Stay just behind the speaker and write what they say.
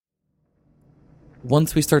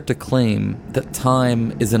Once we start to claim that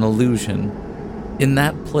time is an illusion, in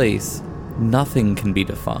that place, nothing can be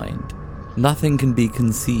defined, nothing can be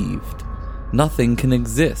conceived, nothing can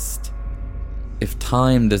exist. If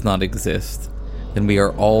time does not exist, then we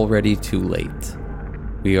are already too late.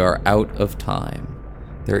 We are out of time.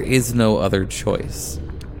 There is no other choice.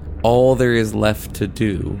 All there is left to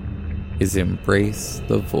do is embrace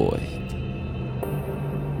the void.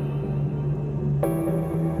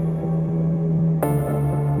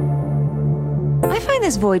 I find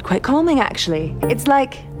this void quite calming, actually. It's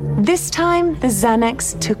like, this time the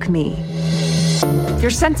Xanax took me.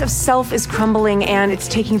 Your sense of self is crumbling and it's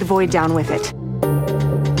taking the void down with it.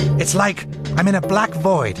 It's like I'm in a black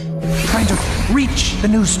void, trying to reach the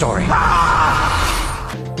news story.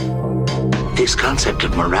 This concept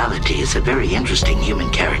of morality is a very interesting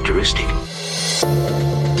human characteristic.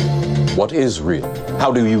 What is real?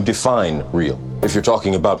 How do you define real? If you're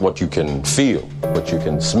talking about what you can feel, what you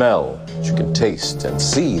can smell, what you can taste and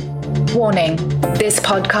see. Warning, this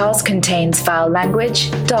podcast contains foul language,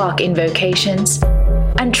 dark invocations,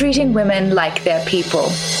 and treating women like they're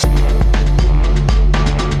people.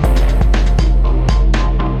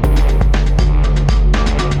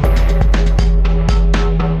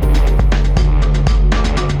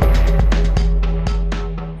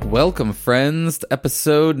 Welcome, friends, to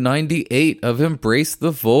episode 98 of Embrace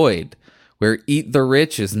the Void, where eat the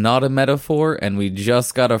rich is not a metaphor, and we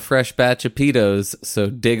just got a fresh batch of pedos, so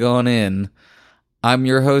dig on in. I'm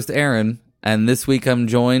your host, Aaron, and this week I'm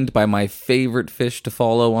joined by my favorite fish to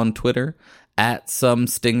follow on Twitter,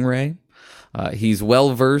 @SomeStingray. He's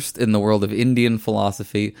well-versed in the world of Indian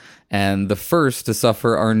philosophy, and the first to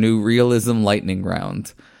suffer our new realism lightning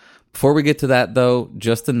round. Before we get to that, though,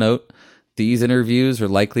 just a note. These interviews are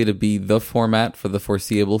likely to be the format for the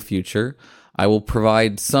foreseeable future. I will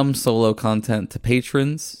provide some solo content to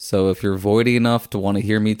patrons, so if you're voidy enough to want to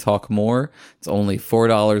hear me talk more, it's only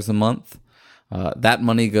 $4 a month. That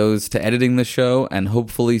money goes to editing the show and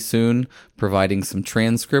hopefully soon providing some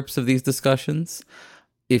transcripts of these discussions.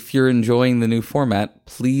 If you're enjoying the new format,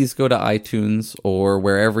 please go to iTunes or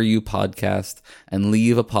wherever you podcast and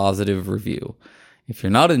leave a positive review. If you're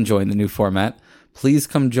not enjoying the new format, please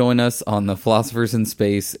come join us on the Philosophers in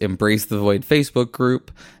Space Embrace the Void Facebook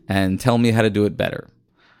group and tell me how to do it better.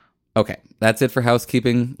 Okay, that's it for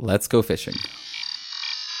housekeeping. Let's go fishing.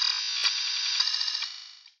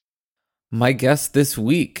 My guest this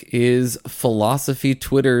week is Philosophy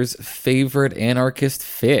Twitter's favorite anarchist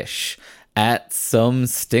fish,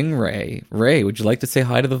 @SomeStingray. Ray, would you like to say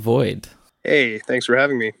hi to the Void? Hey, thanks for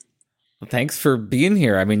having me. Thanks for being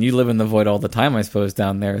here. I mean, you live in the Void all the time, I suppose,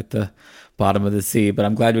 down there at the bottom of the sea, but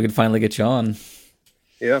I'm glad we could finally get you on.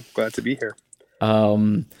 Yeah, glad to be here.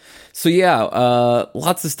 Lots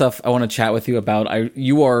of stuff I want to chat with you about.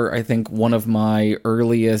 You are, I think, one of my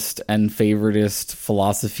earliest and favoritist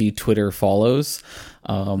philosophy Twitter follows.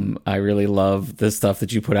 I really love the stuff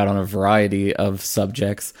that you put out on a variety of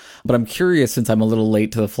subjects, but I'm curious, since I'm a little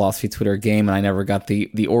late to the philosophy Twitter game and I never got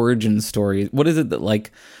the origin story, what is it that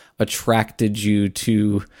attracted you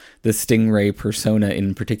to the Stingray persona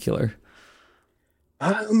in particular?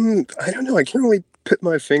 I don't know. I can't really put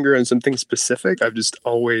my finger on something specific. I've just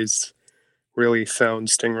always really found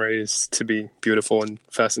stingrays to be beautiful and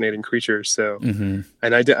fascinating creatures. So, and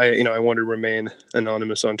I wanted to remain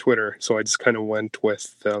anonymous on Twitter, so I just kind of went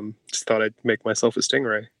with, just thought I'd make myself a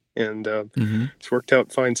stingray, and it's worked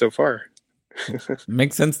out fine so far.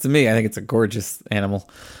 Makes sense to me. I think it's a gorgeous animal.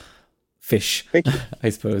 Fish, I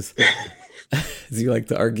suppose, as you like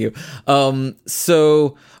to argue. All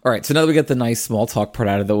right, so now that we get the nice small talk part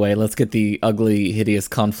out of the way, let's get the ugly, hideous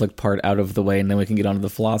conflict part out of the way, and then we can get on to the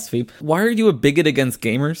philosophy. Why are you a bigot against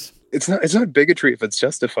gamers? It's not bigotry if it's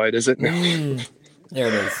justified, is it? There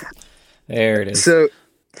it is. So,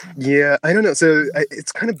 yeah, I don't know. So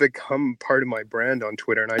it's kind of become part of my brand on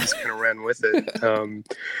Twitter, and I just kind of ran with it.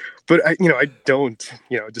 But I don't,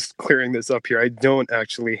 just clearing this up here, I don't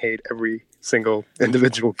actually hate every single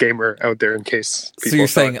individual gamer out there, in case people. So you're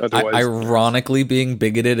saying otherwise. Ironically being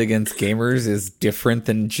bigoted against gamers is different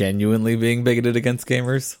than genuinely being bigoted against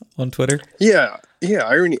gamers on Twitter? Yeah.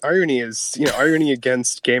 Irony is, irony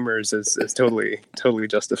against gamers is totally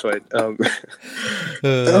justified.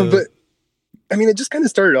 But I mean, it just kind of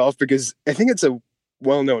started off because I think it's a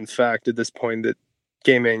well-known fact at this point that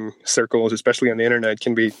gaming circles, especially on the internet,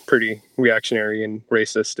 can be pretty reactionary and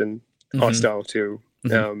racist and hostile to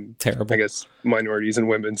terrible, I guess, minorities and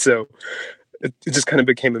women. So it just kind of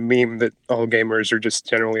became a meme that all gamers are just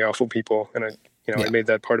generally awful people, and I made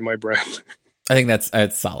that part of my brand. I think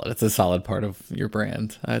it's solid. It's a solid part of your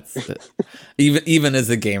brand. That's even as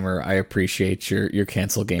a gamer, I appreciate your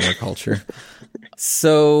cancel gamer culture.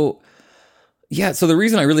 So yeah, so the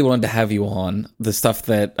reason I really wanted to have you on, the stuff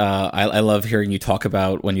that I love hearing you talk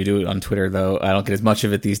about when you do it on Twitter, though I don't get as much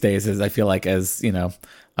of it these days as I feel like as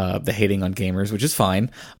the hating on gamers, which is fine.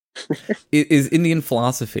 It is Indian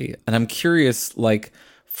philosophy, and I'm curious, like,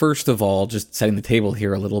 first of all, just setting the table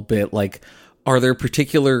here a little bit, like, are there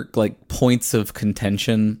particular like points of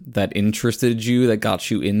contention that interested you, that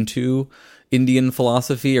got you into Indian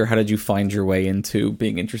philosophy, or how did you find your way into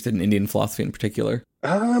being interested in Indian philosophy in particular?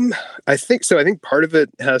 I think so. I think part of it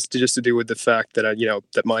has to do with the fact that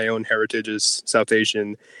that my own heritage is South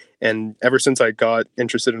Asian, and ever since I got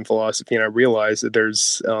interested in philosophy, and I realized that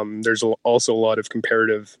there's also a lot of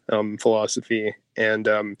comparative philosophy, and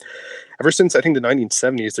ever since I think the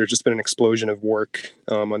 1970s, there's just been an explosion of work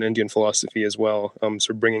on Indian philosophy as well. Sort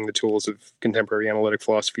of bringing the tools of contemporary analytic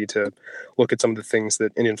philosophy to look at some of the things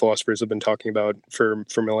that Indian philosophers have been talking about for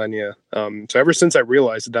millennia. So ever since I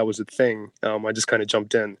realized that was a thing, I just kind of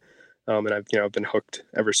jumped in, and I've been hooked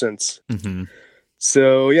ever since. Mm-hmm.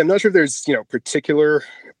 So yeah, I'm not sure if there's particular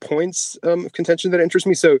points of contention that interest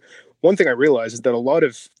me. So one thing I realized is that a lot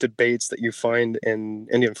of debates that you find in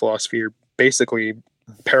Indian philosophy are basically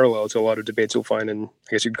parallel to a lot of debates you'll find in,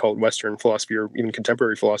 I guess you could call it Western philosophy or even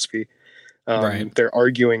contemporary philosophy. Right. They're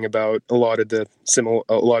arguing about a lot of the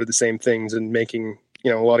same things, and making,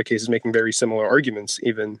 in a lot of cases, making very similar arguments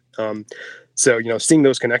even. So, seeing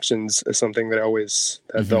those connections is something that always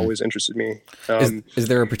interested me. Is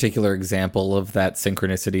there a particular example of that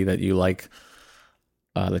synchronicity that you like,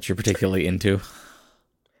 that you're particularly into?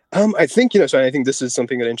 I think, so I think this is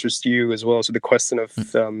something that interests you as well. So the question of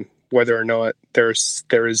whether or not there is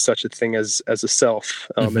such a thing as a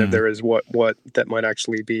self, and if there is, what that might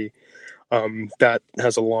actually be. That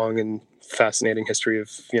has a long and fascinating history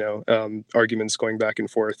of, arguments going back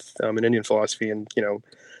and forth in Indian philosophy. And,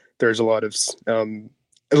 there's a lot of,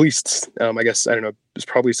 at least, I guess, I don't know, it's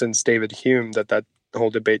probably since David Hume that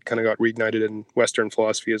whole debate kind of got reignited in Western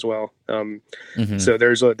philosophy as well. So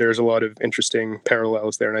there's a lot of interesting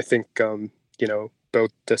parallels there. And I think,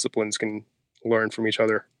 both disciplines can learn from each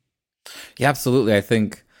other. Yeah, absolutely. I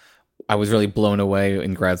think I was really blown away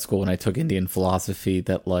in grad school when I took Indian philosophy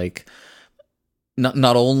that, like,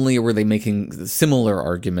 not only were they making similar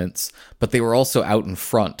arguments, but they were also out in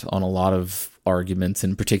front on a lot of arguments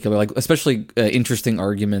in particular, like especially interesting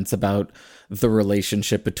arguments about the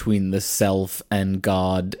relationship between the self and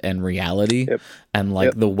God and reality. Yep. And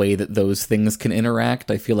like the way that those things can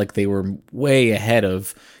interact. I feel like they were way ahead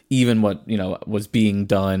of even what, was being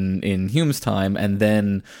done in Hume's time, and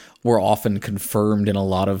then were often confirmed in a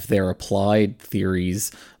lot of their applied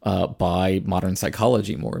theories by modern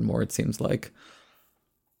psychology more and more, it seems like.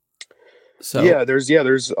 So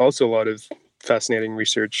there's also a lot of fascinating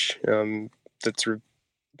research that sort of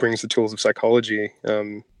brings the tools of psychology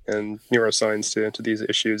and neuroscience to these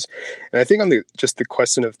issues. And I think on the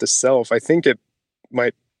question of the self, I think it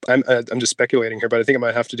might, I'm just speculating here, but I think it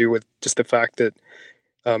might have to do with just the fact that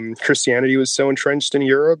Christianity was so entrenched in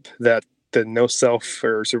Europe that the no self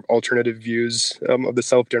or sort of alternative views of the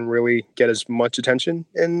self didn't really get as much attention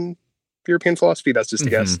in European philosophy. That's just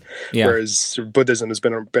a guess. Yeah. Whereas sort of Buddhism has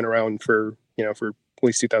been around for at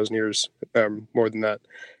least 2,000 years, more than that,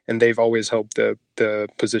 and they've always held the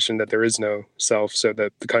position that there is no self. So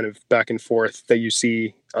that the kind of back and forth that you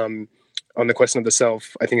see on the question of the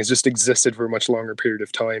self, I think, has just existed for a much longer period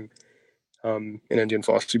of time in Indian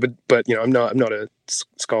philosophy. But I'm not a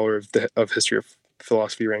scholar of history of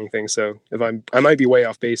philosophy or anything. So I might be way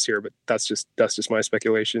off base here, but that's just my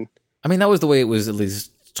speculation. I mean, that was the way it was at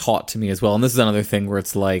least taught to me as well. And this is another thing where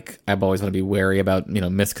it's like, I've always want to be wary about,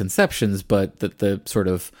 misconceptions, but that the sort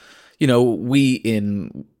of, we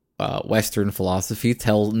in Western philosophy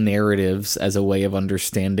tell narratives as a way of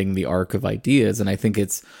understanding the arc of ideas. And I think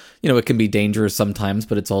it's, it can be dangerous sometimes,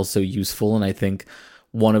 but it's also useful. And I think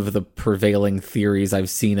one of the prevailing theories I've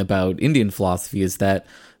seen about Indian philosophy is that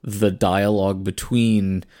the dialogue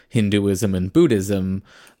between Hinduism and Buddhism,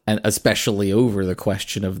 and especially over the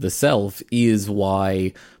question of the self, is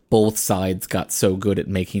why both sides got so good at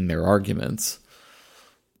making their arguments.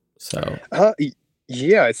 So,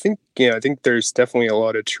 I think there's definitely a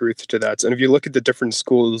lot of truth to that. And if you look at the different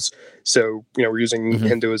schools, so we're using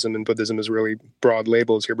Hinduism and Buddhism as really broad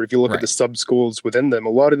labels here, but if you look at the sub schools within them, a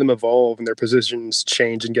lot of them evolve and their positions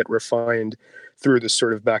change and get refined through this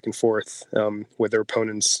sort of back and forth with their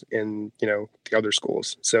opponents in the other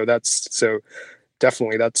schools. So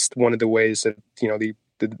definitely, that's one of the ways that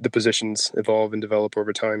the positions evolve and develop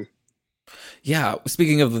over time. Yeah,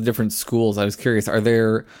 speaking of the different schools, I was curious, are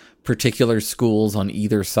there particular schools on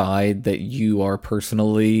either side that you are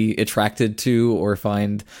personally attracted to or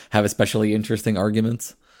find have especially interesting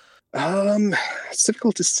arguments? It's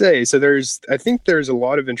difficult to say. So I think there's a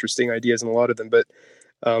lot of interesting ideas in a lot of them, but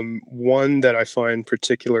one that I find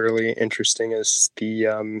particularly interesting is the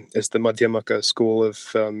Madhyamaka school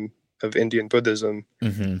of Indian Buddhism.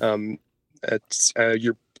 Mm-hmm. It's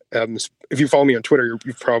if you follow me on Twitter,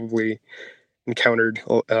 you've probably encountered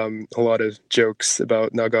a lot of jokes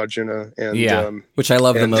about Nagarjuna, and which I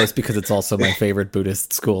love the most because it's also my favorite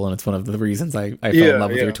Buddhist school, and it's one of the reasons I fell in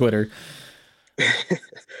love with your Twitter.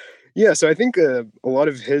 Yeah, so I think a lot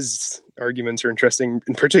of his arguments are interesting,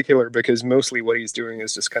 in particular because mostly what he's doing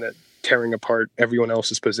is just kind of tearing apart everyone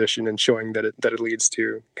else's position and showing that it leads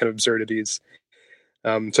to kind of absurdities.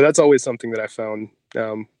 So that's always something that I found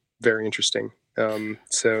very interesting.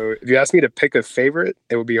 So if you ask me to pick a favorite,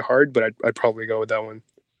 it would be hard, but I'd probably go with that one.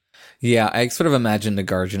 Yeah, I sort of imagine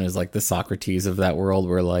Nagarjuna as like the Socrates of that world,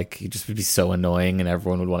 where like he just would be so annoying and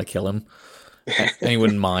everyone would want to kill him, and he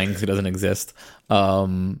wouldn't mind because he doesn't exist.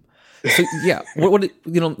 So yeah,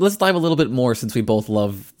 let's dive a little bit more since we both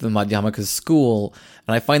love the Madhyamaka's school,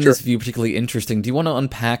 and I find this view particularly interesting. Do you want to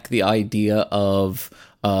unpack the idea of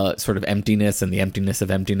sort of emptiness and the emptiness of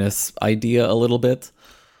emptiness idea a little bit?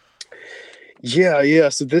 Yeah.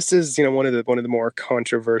 So this is one of the more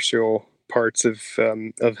controversial parts of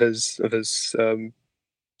his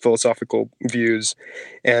philosophical views,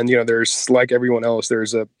 and there's, like everyone else,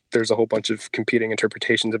 there's a whole bunch of competing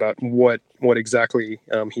interpretations about what exactly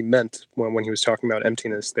he meant when he was talking about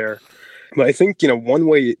emptiness there. But I think one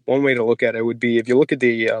way to look at it would be, if you look at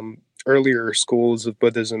the earlier schools of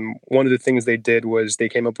Buddhism, one of the things they did was they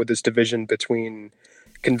came up with this division between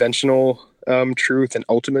conventional truth and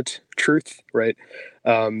ultimate truth, right?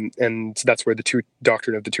 And that's where the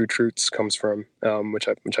doctrine of the two truths comes from, which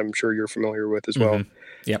I'm sure you're familiar with as well. Mm-hmm.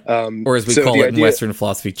 Yep. Or as we call it in Western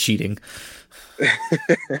philosophy, cheating.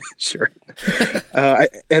 Sure.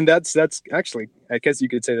 And that's actually, I guess you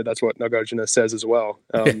could say that's what Nagarjuna says as well,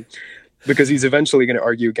 because he's eventually going to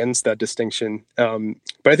argue against that distinction.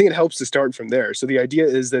 But I think it helps to start from there. So the idea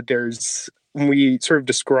is that when we sort of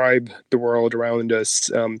describe the world around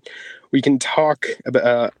us, we can talk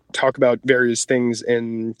about various things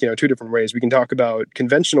in two different ways. We can talk about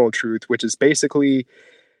conventional truth, which is basically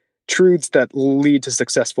truths that lead to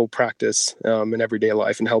successful practice in everyday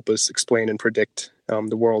life and help us explain and predict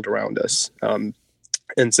the world around us.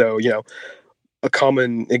 And so, a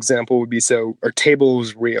common example would be, so are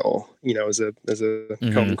tables real? As a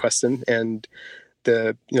mm-hmm. common question. And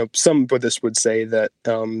some Buddhists would say that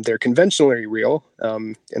they're conventionally real,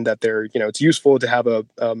 and that they're, it's useful to have a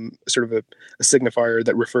sort of a signifier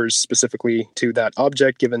that refers specifically to that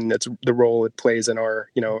object, given the role it plays in our,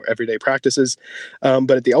 everyday practices.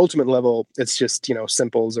 But at the ultimate level, it's just,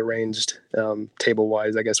 symbols arranged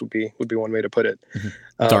table-wise, I guess would be one way to put it.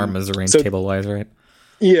 Mm-hmm. Dharma's arranged table-wise, right?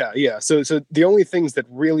 Yeah. So the only things that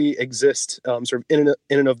really exist, sort of in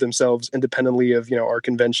and of themselves, independently of our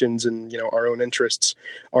conventions and our own interests,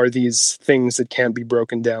 are these things that can't be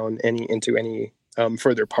broken down into any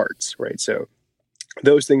further parts, right? So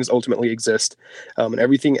those things ultimately exist, and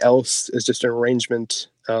everything else is just an arrangement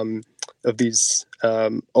of these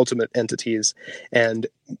ultimate entities. And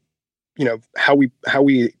how we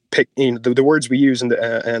pick the words we use and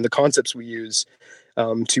the concepts we use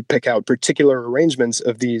to pick out particular arrangements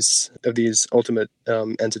of these ultimate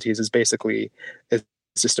entities is basically, it's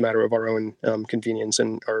just a matter of our own convenience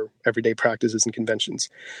and our everyday practices and conventions.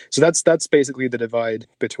 So that's basically the divide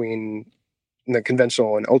between the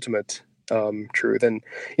conventional and ultimate truth. And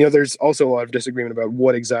there's also a lot of disagreement about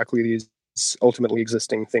what exactly these ultimately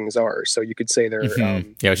existing things are. So you could say they're I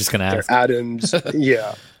was just going to ask. Atoms.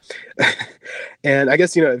 Yeah. And I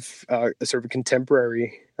guess if a sort of a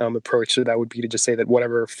contemporary approach to that would be to just say that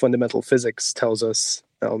whatever fundamental physics tells us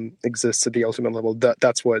exists at the ultimate level,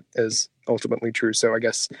 that's what is ultimately true. So I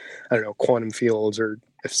guess, I don't know, quantum fields, or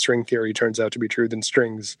if string theory turns out to be true, then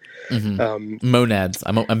strings. Mm-hmm. Monads.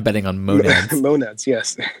 I'm betting on monads. Monads,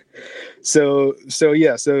 yes. So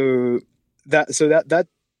that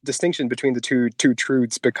distinction between the two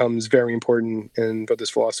truths becomes very important in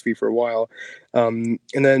Buddhist philosophy for a while, and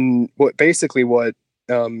then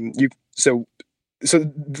so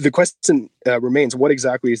the question remains: what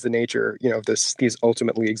exactly is the nature, of these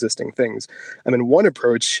ultimately existing things? I mean, one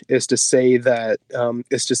approach is to say that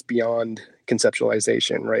it's just beyond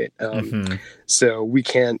conceptualization, right? Mm-hmm. So we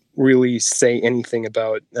can't really say anything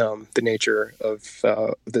about the nature of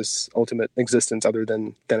this ultimate existence other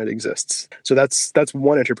than it exists. So that's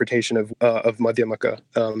one interpretation of Madhyamaka.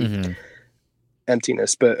 Mm-hmm.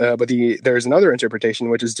 emptiness. But there's another interpretation,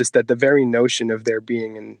 which is just that the very notion of there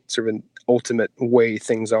being in sort of an ultimate way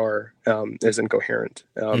things are is incoherent.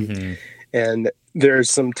 And there's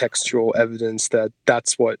some textual evidence that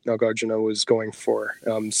that's what Nagarjuna was going for.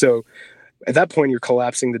 So at that point, you're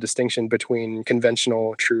collapsing the distinction between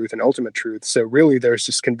conventional truth and ultimate truth. So really, there's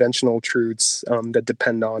just conventional truths that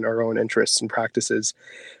depend on our own interests and practices,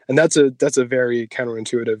 and that's a very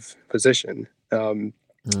counterintuitive position.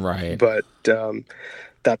 Right. But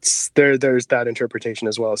there's that interpretation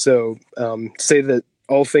as well. So to say that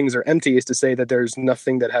all things are empty is to say that there's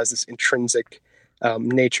nothing that has this intrinsic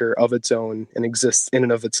nature of its own and exists in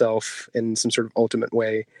and of itself in some sort of ultimate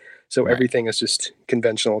way. So everything is just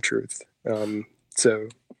conventional truth. So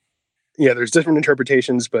yeah, there's different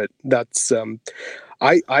interpretations, but that's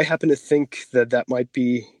I happen to think that might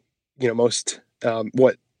be, most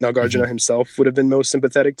what Nagarjuna himself would have been most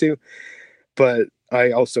sympathetic to, but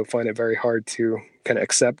I also find it very hard to kind of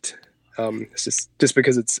accept. It's just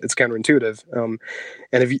because it's counterintuitive.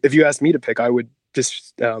 And if you asked me to pick, I would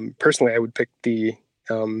just personally I would pick the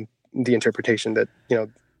interpretation that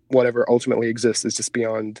whatever ultimately exists is just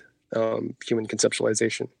beyond human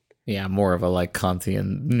conceptualization. Yeah, more of a like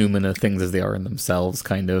Kantian noumena things as they are in themselves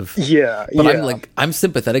kind of. Yeah. But I'm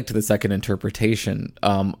sympathetic to the second interpretation,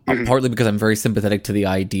 partly because I'm very sympathetic to the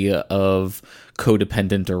idea of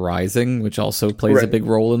codependent arising, which also plays a big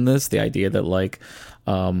role in this. The idea that like,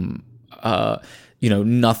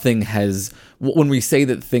 nothing has, when we say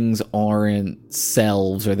that things aren't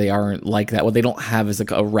selves or they aren't like that, what they don't have is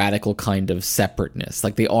like a radical kind of separateness.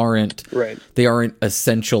 Like they aren't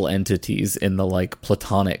essential entities in the like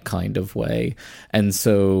Platonic kind of way. And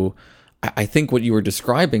so I think what you were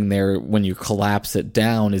describing there when you collapse it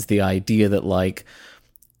down is the idea that like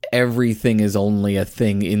everything is only a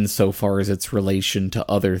thing insofar as its relation to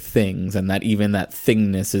other things, and that even that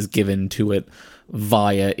thingness is given to it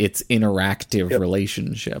via its interactive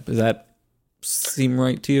relationship. Does that seem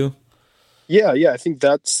right to you? Yeah, I think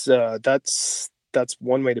that's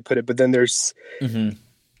one way to put it. But then there's,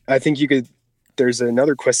 I think there's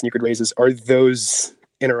another question you could raise is, are those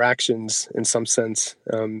interactions in some sense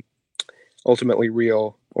ultimately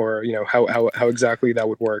real, or how exactly that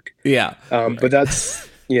would work? Yeah, but that's.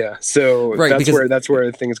 Yeah, so that's where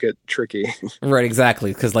things get tricky. Right,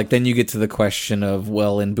 exactly, because like then you get to the question of,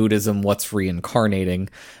 well, in Buddhism, what's reincarnating?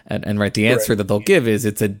 And the answer that they'll give is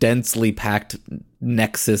it's a densely packed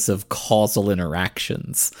nexus of causal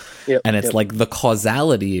interactions. And it's like the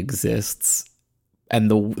causality exists and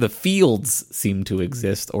the fields seem to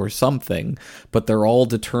exist or something, but they're all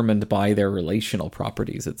determined by their relational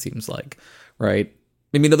properties, it seems like, right?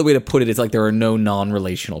 I mean, another way to put it is like there are no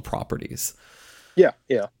non-relational properties. Yeah.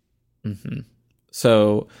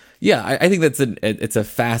 So, yeah, I think it's a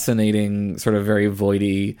fascinating sort of very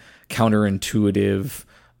voidy, counterintuitive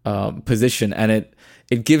position, and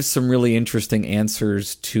it gives some really interesting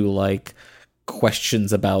answers to like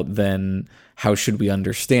questions about then how should we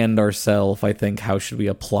understand ourself? I think how should we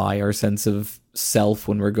apply our sense of self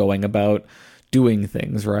when we're going about doing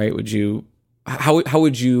things, right? How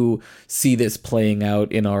would you see this playing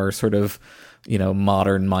out in our sort of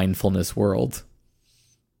modern mindfulness world?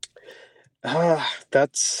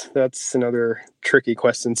 That's another tricky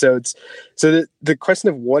question. So the question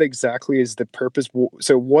of what exactly is the purpose.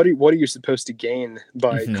 So what are you supposed to gain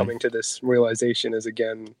by coming to this realization is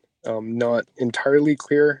again not entirely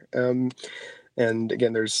clear. And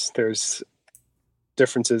again, there's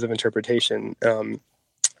differences of interpretation.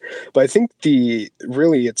 But I think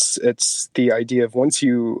it's the idea of once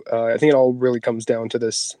you. I think it all really comes down to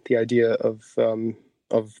the idea of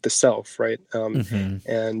the self, right?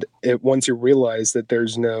 And once you realize that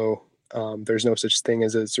there's no such thing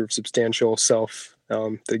as a sort of substantial self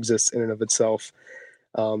that exists in and of itself,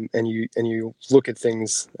 and you look at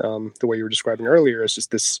things the way you were describing earlier as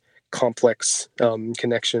just this complex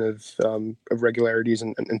connection of regularities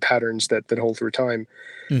and patterns that hold through time.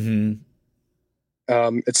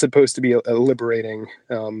 It's supposed to be a liberating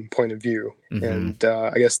point of view, and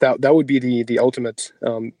I guess that would be the ultimate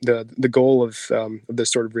the goal of this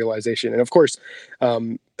sort of realization. And of course,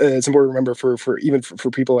 it's important to remember for even for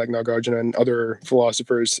people like Nagarjuna and other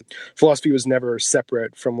philosophers, philosophy was never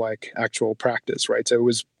separate from like actual practice, right? So it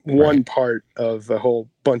was one part of a whole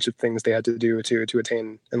bunch of things they had to do to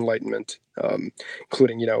attain enlightenment,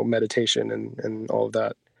 including meditation and all of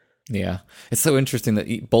that. Yeah. It's so interesting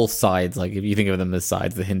that both sides, like if you think of them as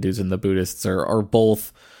sides, the Hindus and the Buddhists are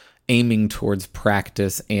both aiming towards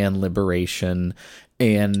practice and liberation.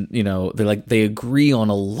 And, they agree on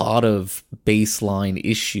a lot of baseline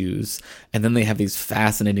issues. And then they have these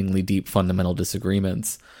fascinatingly deep fundamental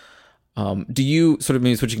disagreements. Do you, sort of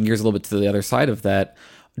maybe switching gears a little bit to the other side of that,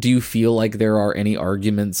 do you feel like there are any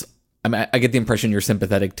arguments? I mean, I get the impression you're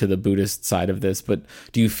sympathetic to the Buddhist side of this, but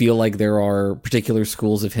do you feel like there are particular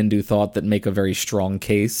schools of Hindu thought that make a very strong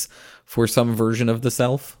case for some version of the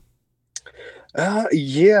self?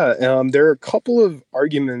 There are a couple of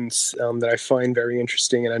arguments that I find very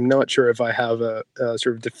interesting, and I'm not sure if I have a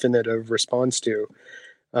sort of definitive response to.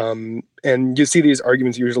 And you see these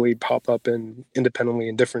arguments usually pop up independently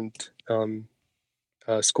in different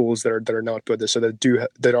schools that are not Buddhist, so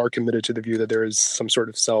that are committed to the view that there is some sort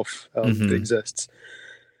of self that exists.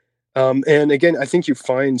 And again, I think you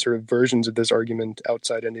find sort of versions of this argument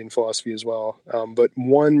outside Indian philosophy as well. But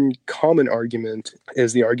one common argument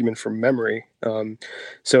is the argument for memory.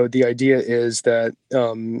 So the idea is that,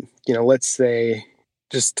 let's say,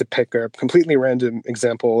 just to pick a completely random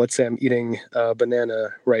example, let's say I'm eating a banana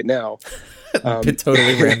right now.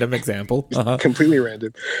 Totally random example. Completely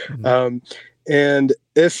random. And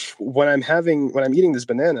if when I'm eating this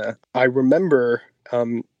banana, I remember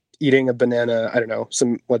eating a banana, I don't know,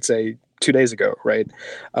 let's say 2 days ago, right?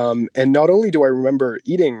 And not only do I remember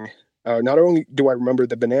the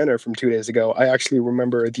banana from 2 days ago, I actually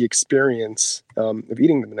remember the experience of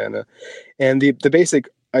eating the banana. And the basic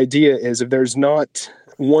idea is, if there's not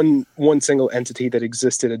one single entity that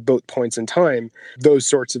existed at both points in time, those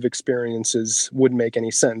sorts of experiences wouldn't make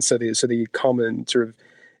any sense. So the common sort of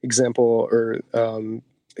example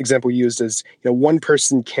used is, one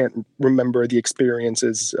person can't remember the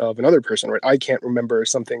experiences of another person, right? I can't remember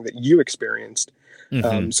something that you experienced.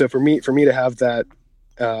 So for me to have that,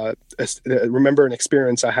 remember an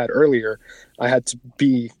experience I had earlier, I had to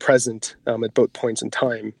be present at both points in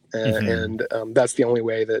time, and that's the only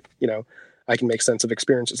way that I can make sense of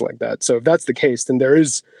experiences like that. So if that's the case, then there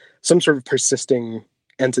is some sort of persisting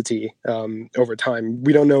entity over time.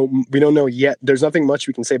 We don't know yet. There's nothing much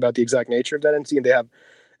we can say about the exact nature of that entity,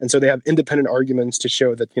 and so they have independent arguments to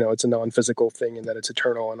show that it's a non-physical thing and that it's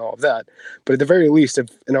eternal and all of that. But at the very least, if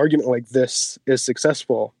an argument like this is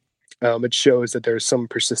successful, it shows that there's some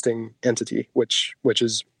persisting entity, which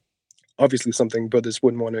is obviously something Buddhists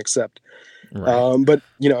wouldn't want to accept. Right. But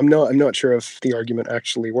I'm not sure if the argument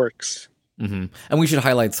actually works. And we should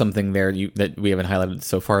highlight something there that we haven't highlighted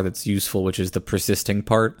so far that's useful, which is the persisting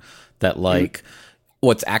part. That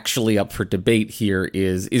what's actually up for debate here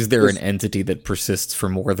is there an entity that persists for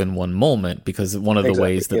more than one moment? Because one of the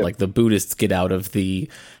ways that the Buddhists get out of the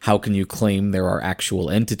how can you claim there are actual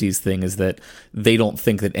entities thing is that they don't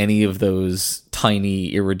think that any of those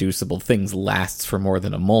tiny irreducible things lasts for more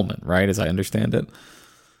than a moment, right? As I understand it.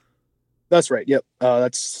 That's right. Yep.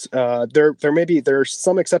 That's there are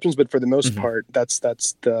some exceptions, but for the most part, that's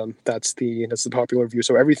the popular view.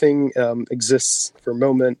 So everything exists for a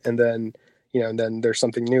moment, and then there's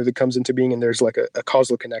something new that comes into being, and there's like a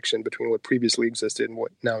causal connection between what previously existed and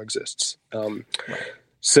what now exists.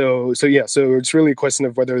 So it's really a question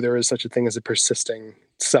of whether there is such a thing as a persisting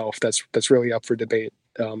self. That's really up for debate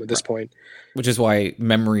at this point. Which is why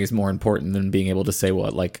memory is more important than being able to say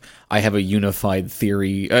I have a unified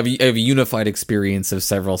theory. I have a unified experience of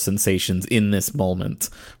several sensations in this moment,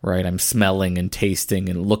 right? I'm smelling and tasting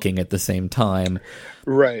and looking at the same time.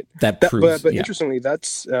 Right. That proves. But interestingly,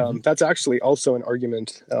 that's actually also an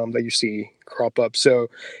argument that you see crop up. So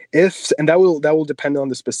that will depend on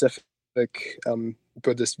the specific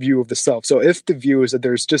Buddhist view of the self. So if the view is that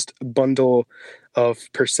there's just a bundle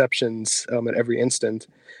of perceptions at every instant,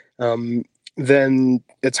 then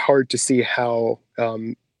it's hard to see how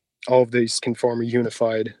all of these can form a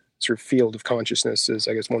unified sort of field of consciousness, is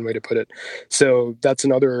I guess one way to put it. So that's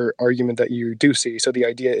another argument that you do see. So the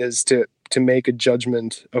idea is to make a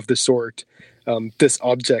judgment of the sort, this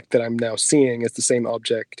object that I'm now seeing is the same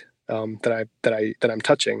object that I'm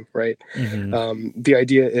touching, right? The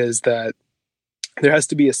idea is that there has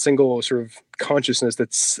to be a single sort of consciousness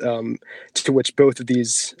that's to which both of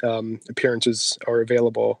these appearances are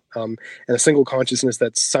available, and a single consciousness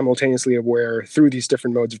that's simultaneously aware through these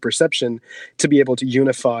different modes of perception to be able to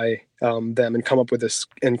unify them and come up with this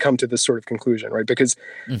and come to this sort of conclusion, right? Because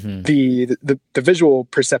the visual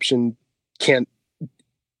perception can't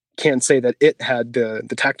say that it had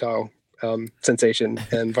the tactile sensation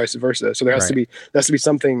and vice versa. So there has to be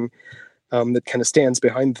something that kind of stands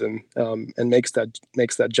behind them and makes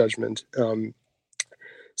that judgment.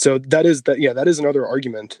 So that is another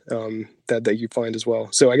argument that you find as well.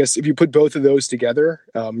 So I guess if you put both of those together,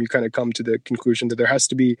 you kind of come to the conclusion that there has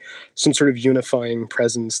to be some sort of unifying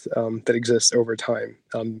presence that exists over time.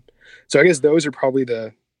 So I guess those are probably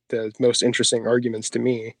the most interesting arguments to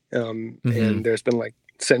me. And there's been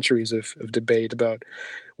centuries of debate about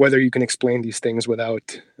whether you can explain these things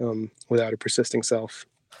without a persisting self.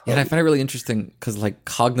 Yeah, and I find it really interesting because, like,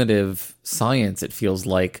 cognitive science, it feels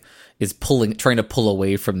like, is trying to pull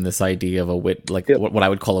away from this idea of what I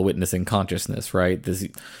would call a witnessing consciousness, right? This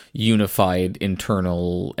unified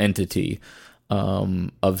internal entity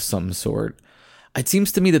of some sort. It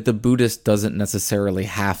seems to me that the Buddhist doesn't necessarily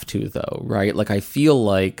have to, though, right? Like, I feel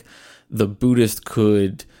like the Buddhist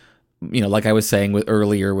could, like I was saying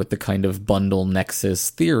earlier with the kind of bundle nexus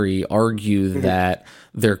theory, argue that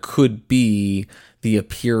there could be the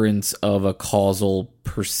appearance of a causal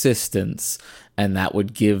persistence, and that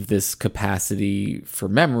would give this capacity for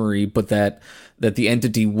memory, but that the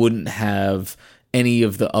entity wouldn't have any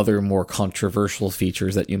of the other more controversial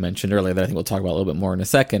features that you mentioned earlier that I think we'll talk about a little bit more in a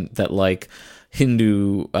second, that, like,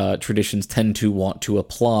 Hindu traditions tend to want to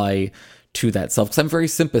apply to that self. Because I'm very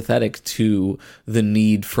sympathetic to the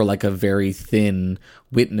need for, like, a very thin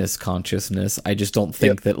witness consciousness. I just don't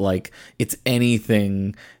think that, like, it's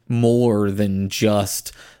anything more than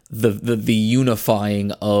just the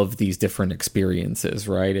unifying of these different experiences,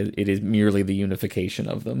 right? It is merely the unification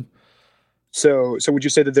of them. So would you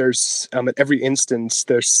say that there's at every instance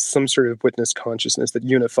there's some sort of witness consciousness that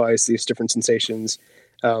unifies these different sensations,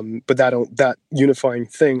 but that unifying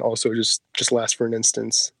thing also just lasts for an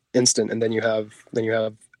instant, and then you have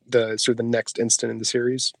the sort of the next instant in the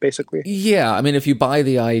series, basically? Yeah, I mean, if you buy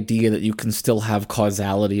the idea that you can still have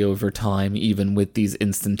causality over time, even with these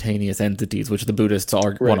instantaneous entities, which the Buddhists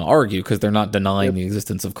want to argue because they're not denying the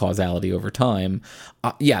existence of causality over time,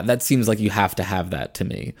 that seems like you have to have that to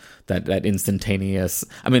me, that instantaneous,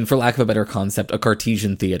 I mean, for lack of a better concept, a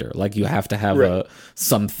Cartesian theater. Like, you have to have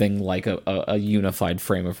something like a unified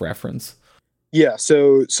frame of reference. Yeah,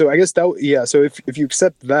 so I guess that so if you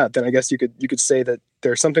accept that, then I guess you could say that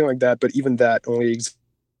there's something like that, but even that only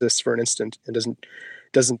exists for an instant and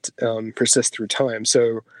doesn't persist through time.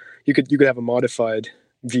 So you could have a modified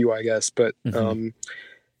view, I guess. But I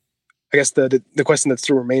guess the question that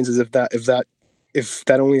still remains is if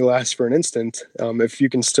that only lasts for an instant, if you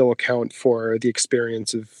can still account for the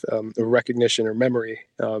experience of recognition or memory,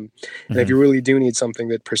 and if you really do need something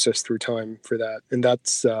that persists through time for that, and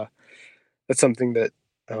that's something that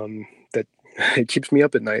it keeps me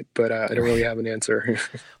up at night, but I don't really have an answer.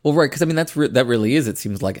 Well, right, because I mean that really is. It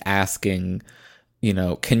seems like asking,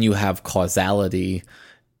 can you have causality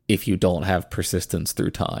if you don't have persistence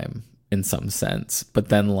through time, in some sense? But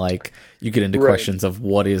then, like, you get into questions of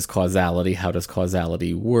what is causality, how does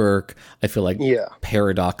causality work? I feel like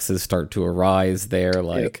paradoxes start to arise there,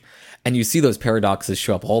 like, and you see those paradoxes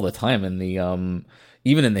show up all the time in the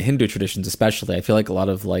even in the Hindu traditions, especially. I feel like a lot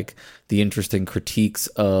of, like, the interesting critiques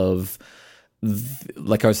of,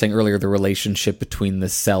 like I was saying earlier, the relationship between the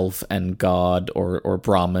self and God or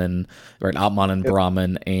Brahman, right? Atman and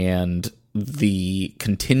Brahman, and the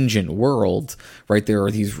contingent world, right? There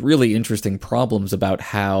are these really interesting problems about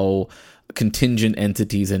how contingent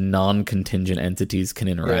entities and non-contingent entities can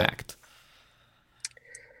interact.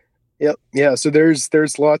 Yep. Yeah. So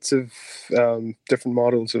there's lots of different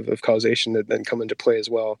models of causation that then come into play as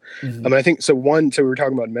well. I mean, I think so. We were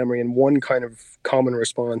talking about memory, and one kind of common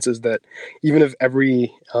response is that even if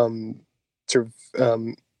every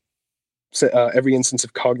every instance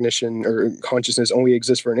of cognition or consciousness only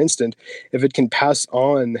exists for an instant, if it can pass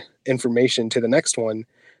on information to the next one,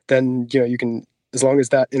 then you can, as long as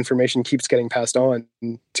that information keeps getting passed on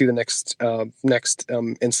to the next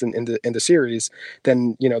instant in the series,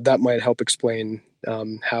 then that might help explain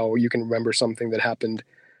how you can remember something that happened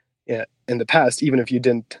in the past, even if you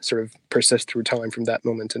didn't sort of persist through time from that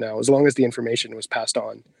moment to now, as long as the information was passed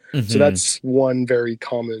on. So that's one very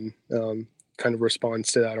common kind of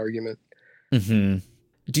response to that argument. Do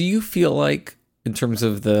you feel like, in terms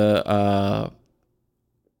of the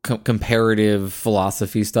comparative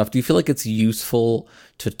philosophy stuff, do you feel like it's useful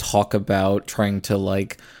to talk about trying to,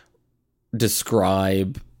 like,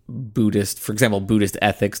 describe Buddhist, for example, Buddhist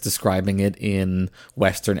ethics, describing it in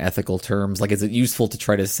Western ethical terms? Like, is it useful to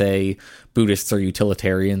try to say Buddhists are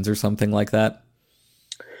utilitarians or something like that?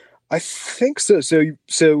 I think so. So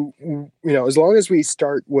as long as we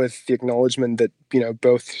start with the acknowledgement that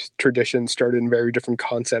both traditions started in very different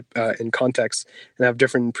in contexts and have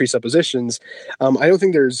different presuppositions, I don't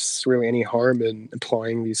think there's really any harm in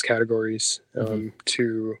applying these categories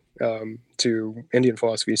to Indian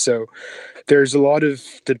philosophy. So there's a lot of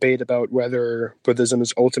debate about whether Buddhism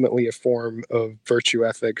is ultimately a form of virtue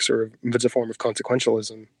ethics or if it's a form of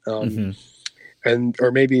consequentialism.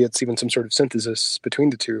 Or maybe it's even some sort of synthesis between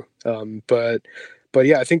the two. But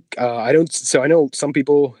yeah, I think I don't. So I know some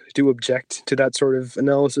people do object to that sort of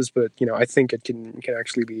analysis, but I think it can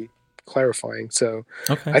actually be clarifying. So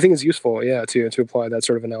I think it's useful, to apply that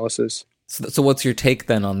sort of analysis. So what's your take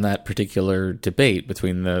then on that particular debate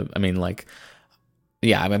between I'm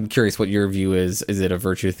curious what your view is. Is it a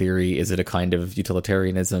virtue theory? Is it a kind of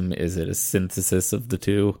utilitarianism? Is it a synthesis of the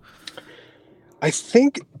two? I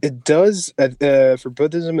think it does, for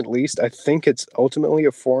Buddhism at least, I think it's ultimately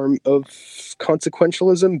a form of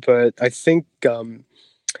consequentialism, but I think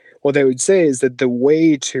what I would say is that the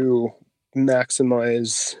way to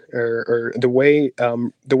maximize or the way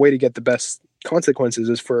to get the best consequences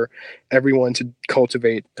is for everyone to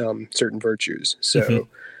cultivate certain virtues. So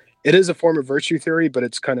it is a form of virtue theory, but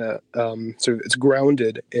it's kind of it's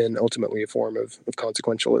grounded in ultimately a form of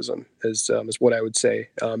consequentialism is what I would say.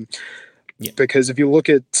 Because if you look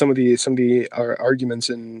at some of the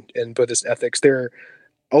arguments in Buddhist ethics, they're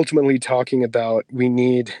ultimately talking about we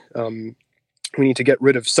need to get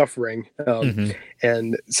rid of suffering,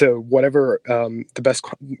 and so whatever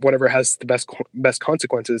has the best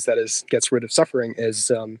consequences, that gets rid of suffering, is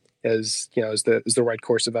the right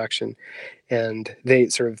course of action, and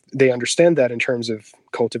they understand that in terms of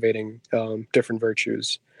cultivating different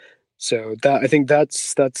virtues. So I think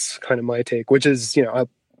that's kind of my take, which is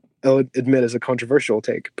I'll admit is a controversial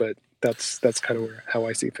take, but that's kind of how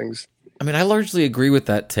I see things. I mean, I largely agree with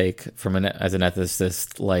that take as an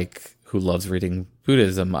ethicist, who loves reading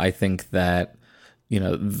Buddhism. I think that,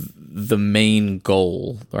 the main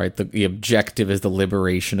goal, right, the objective is the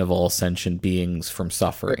liberation of all sentient beings from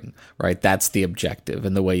suffering, right? That's the objective.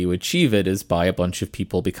 And the way you achieve it is by a bunch of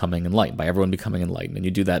people becoming enlightened, by everyone becoming enlightened. And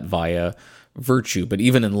you do that via virtue. But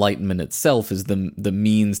even enlightenment itself is the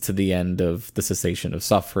means to the end of the cessation of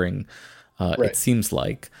suffering, it seems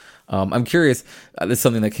like. I'm curious, this is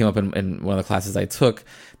something that came up in one of the classes I took.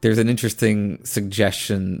 There's an interesting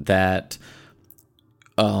suggestion that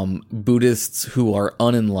Buddhists who are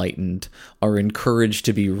unenlightened are encouraged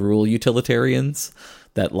to be rule utilitarians,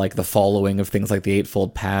 that the following of things like the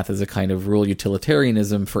Eightfold Path is a kind of rule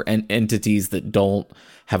utilitarianism for entities that don't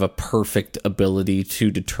have a perfect ability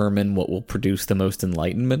to determine what will produce the most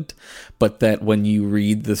enlightenment, but that when you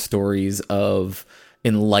read the stories of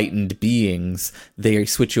enlightened beings, they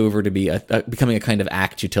switch over to be becoming a kind of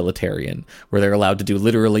act utilitarian, where they're allowed to do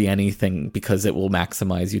literally anything because it will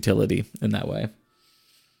maximize utility in that way.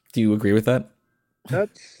 Do you agree with that?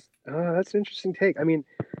 That's an interesting take. I mean,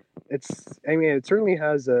 it certainly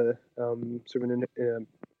has a sort of an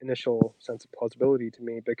initial sense of plausibility to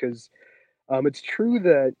me, because it's true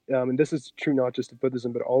that, and this is true not just of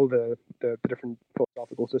Buddhism, but all the different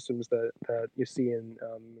philosophical systems that you see in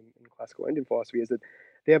classical Indian philosophy, is that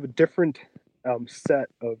they have a different set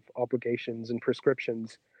of obligations and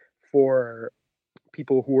prescriptions for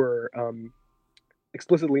people who are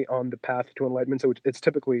explicitly on the path to enlightenment. So it's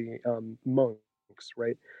typically monks,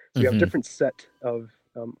 right? So you have a different set of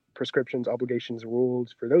prescriptions, obligations,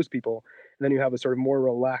 rules for those people, and then you have a sort of more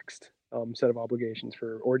relaxed set of obligations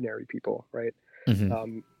for ordinary people, right?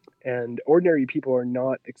 And ordinary people are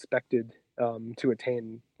not expected to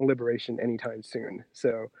attain liberation anytime soon.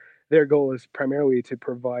 So their goal is primarily to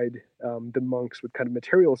provide the monks with kind of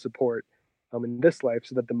material support in this life,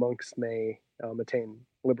 so that the monks may attain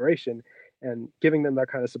liberation. And giving them that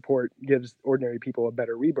kind of support gives ordinary people a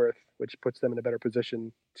better rebirth, which puts them in a better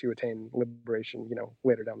position to attain liberation,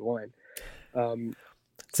 later down the line.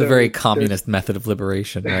 It's a very communist method of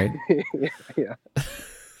liberation, right? yeah.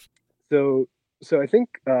 So I think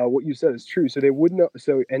what you said is true. So they wouldn't.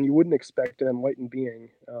 And you wouldn't expect an enlightened being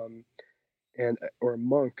or a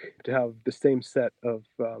monk to have the same set of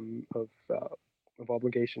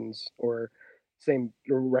obligations or same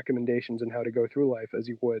recommendations on how to go through life as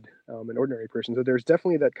you would an ordinary person. So there's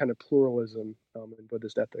definitely that kind of pluralism in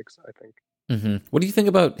Buddhist ethics, I think. What do you think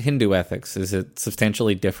about Hindu ethics? Is it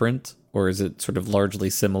substantially different, or is it sort of largely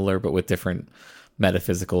similar but with different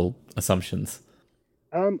metaphysical assumptions?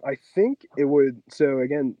 I think it would. So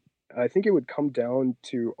again, I think it would come down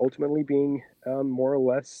to ultimately being more or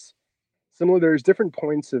less similar. There's different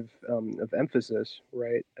points of emphasis,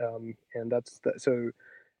 right? And so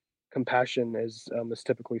compassion is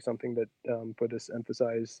typically something that Buddhists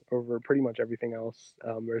emphasize over pretty much everything else.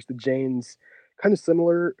 Whereas the Jains, kind of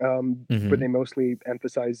similar, but they mostly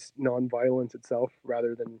emphasize nonviolence itself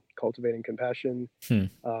rather than cultivating compassion.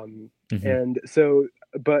 And so,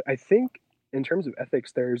 but I think in terms of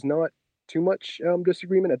ethics, there's not too much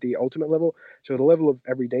disagreement at the ultimate level. So at the level of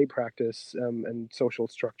everyday practice and social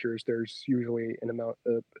structures, there's usually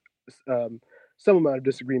some amount of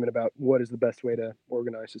disagreement about what is the best way to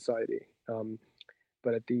organize society.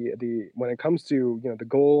 But at when it comes to the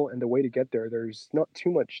goal and the way to get there, there's not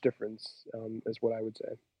too much difference, is what I would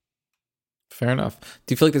say. Fair enough.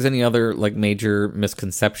 Do you feel like there's any other major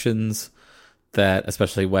misconceptions that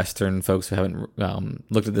especially Western folks who haven't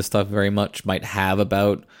looked at this stuff very much might have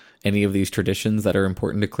about any of these traditions that are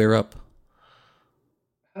important to clear up?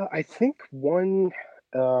 I think one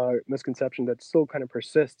misconception that still kind of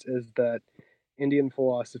persists is that Indian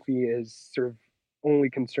philosophy is sort of only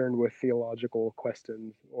concerned with theological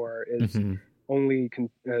questions, or is only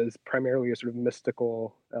is primarily a sort of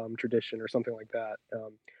mystical tradition or something like that.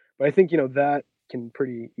 But I think that can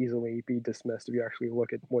pretty easily be dismissed if you actually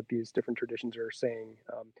look at what these different traditions are saying.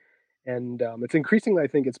 And it's increasingly, I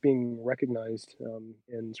think, it's being recognized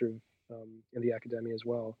in sort of in the academia as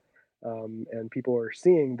well. And people are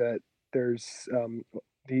seeing that there's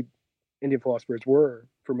the Indian philosophers were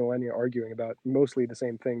for millennia arguing about mostly the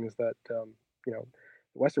same things that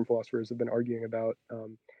Western philosophers have been arguing about,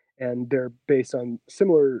 and they're based on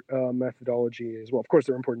similar methodology as well. Of course,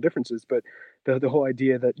 there are important differences, but the whole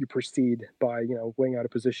idea that you proceed by weighing out a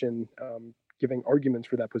position, giving arguments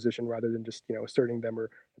for that position rather than just asserting them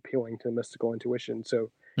or appealing to mystical intuition.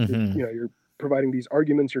 So you're providing these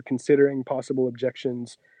arguments, you're considering possible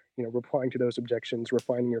objections, replying to those objections,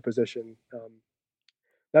 refining your position.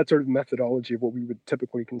 That sort of methodology of what we would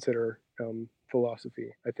typically consider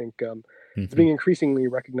philosophy. I think it's being increasingly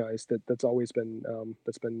recognized that that's always been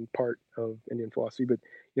part of Indian philosophy. But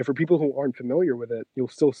for people who aren't familiar with it, you'll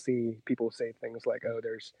still see people say things like, "Oh,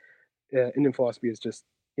 there's Indian philosophy is just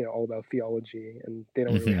all about theology, and they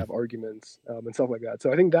don't really have arguments and stuff like that."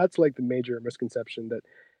 So I think that's like the major misconception, that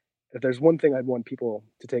if there's one thing I'd want people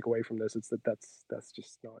to take away from this, it's that's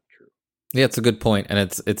just not true. Yeah, it's a good point, and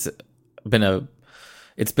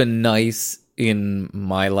it's been nice in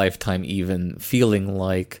my lifetime even feeling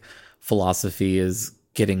like philosophy is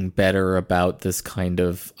getting better about this kind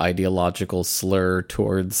of ideological slur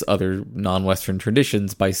towards other non-Western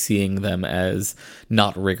traditions by seeing them as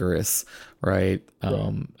not rigorous, right?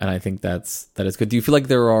 And I think that is good. Do you feel like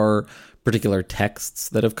there are particular texts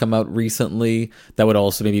that have come out recently that would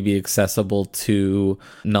also maybe be accessible to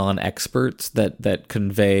non-experts that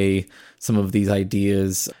convey some of these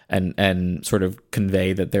ideas and sort of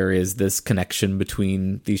convey that there is this connection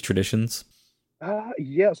between these traditions?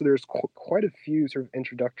 Yeah, so there's quite a few sort of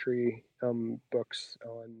introductory books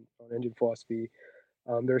on Indian philosophy.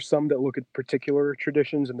 There's some that look at particular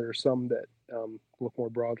traditions, and there are some that look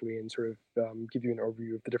more broadly and sort of give you an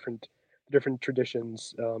overview of the different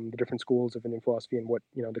traditions, the different schools of Indian philosophy, and what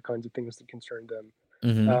the kinds of things that concern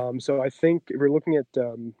them. So I think if we're looking at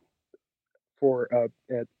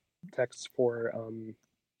texts for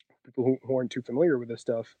people who aren't too familiar with this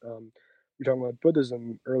stuff, we're talking about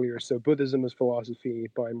Buddhism earlier. So Buddhism is Philosophy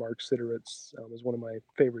by Mark Sideritz is one of my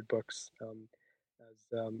favorite books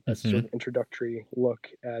as sort of introductory look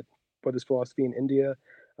at Buddhist philosophy in India.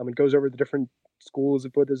 It goes over the different schools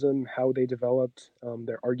of Buddhism, how they developed,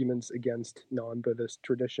 their arguments against non-Buddhist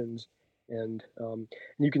traditions. And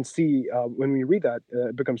you can see when we read that,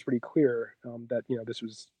 it becomes pretty clear that this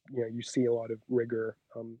was you see a lot of rigor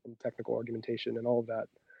and technical argumentation and all of that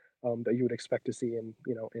that you would expect to see in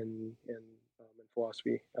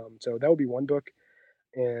philosophy. So that would be one book,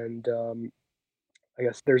 and I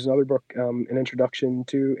guess there's another book, an introduction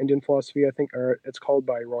to Indian philosophy. I think, or it's called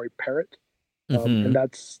by Roy Parrott, and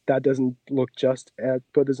that doesn't look just at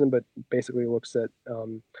Buddhism, but basically looks at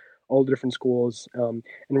all the different schools, and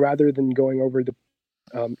rather than going over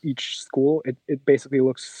each school, it basically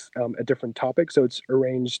looks at different topics. So it's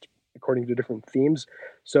arranged according to different themes.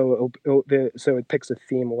 So it picks a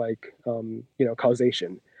theme like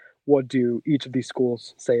causation. What do each of these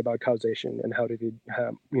schools say about causation, and how do they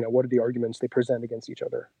what are the arguments they present against each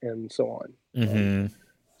other, and so on.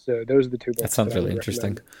 So those are the two books. That sounds really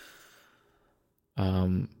interesting.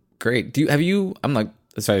 Great. I'm not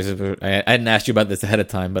sorry, I hadn't asked you about this ahead of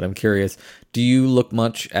time, but I'm curious. Do you look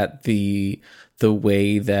much at the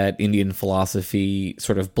way that Indian philosophy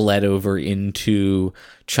sort of bled over into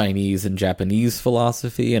Chinese and Japanese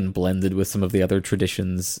philosophy and blended with some of the other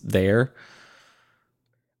traditions there?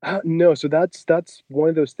 No, so that's one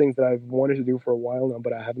of those things that I've wanted to do for a while now,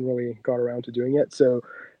 but I haven't really got around to doing it. So,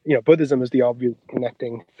 Buddhism is the obvious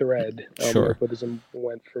connecting thread. Sure. Buddhism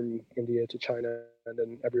went from India to China and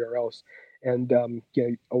then everywhere else, and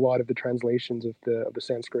a lot of the translations of the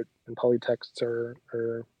Sanskrit and Pali texts are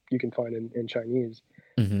you can find in Chinese.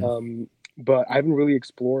 But I haven't really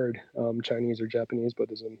explored Chinese or Japanese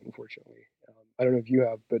Buddhism, unfortunately. I don't know if you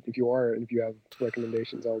have, but if you have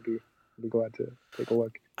recommendations, I'll be glad to take a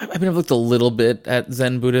look. I've looked a little bit at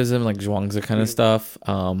Zen Buddhism, like Zhuangzi kind of stuff.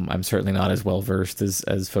 I'm certainly not as well versed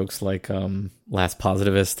as folks like Last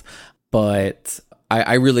Positivist, but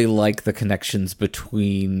I really like the connections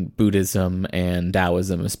between Buddhism and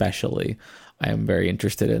Taoism, especially. I am very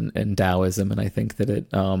interested in Taoism, and I think that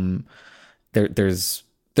there's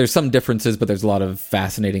some differences, but there's a lot of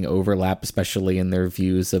fascinating overlap, especially in their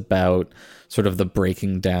views about sort of the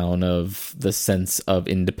breaking down of the sense of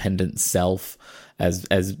independent self as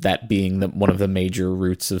that being one of the major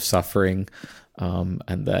roots of suffering,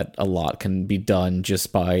 and that a lot can be done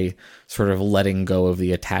just by sort of letting go of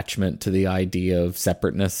the attachment to the idea of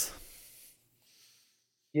separateness.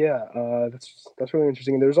 Yeah, that's really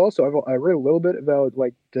interesting. And there's also I read a little bit about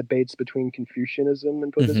like debates between Confucianism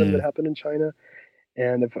and Buddhism that happened in China.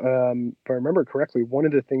 And if I remember correctly, one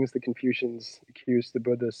of the things the Confucians accused the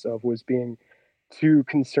Buddhists of was being too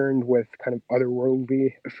concerned with kind of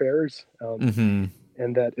otherworldly affairs,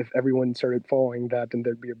 and that if everyone started following that, then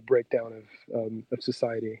there'd be a breakdown of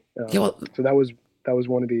society. So that was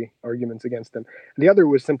one of the arguments against them. And the other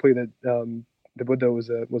was simply that the Buddha was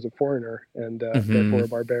a foreigner and therefore a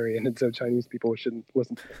barbarian, and so Chinese people shouldn't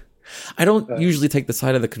listen to him. I don't usually take the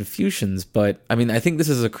side of the Confucians, but I mean, I think this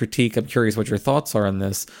is a critique. I'm curious what your thoughts are on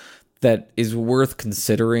this. That is worth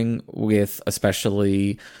considering with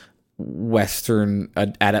especially Western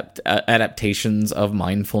adaptations of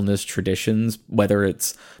mindfulness traditions, whether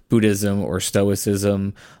it's Buddhism or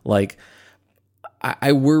Stoicism. Like,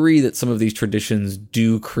 I worry that some of these traditions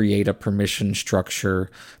do create a permission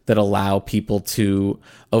structure that allow people to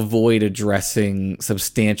avoid addressing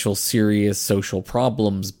substantial, serious social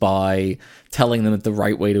problems by telling them that the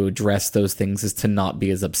right way to address those things is to not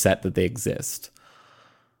be as upset that they exist.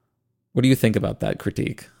 What do you think about that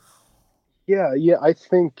critique? Yeah, I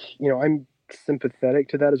think, I'm sympathetic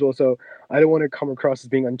to that as well. So I don't want to come across as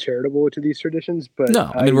being uncharitable to these traditions, but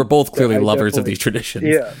no, I mean, we're both clearly lovers of these traditions.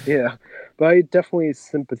 Yeah. But I definitely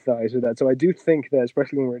sympathize with that. So I do think that,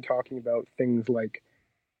 especially when we're talking about things like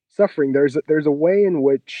suffering, there's a way in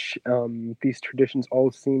which these traditions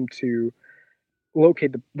all seem to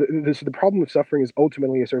locate the problem of suffering is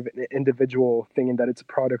ultimately a sort of an individual thing, in that it's a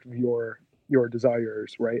product of your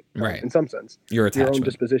desires, right? Right. In some sense, your attachment, your own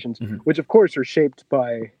dispositions, which of course are shaped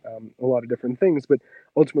by a lot of different things, but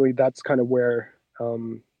ultimately that's kind of where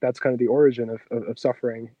that's kind of the origin of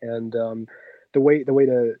suffering. And the way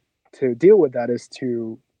to deal with that is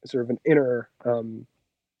to sort of an inner, you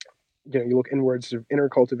look inwards, sort of inner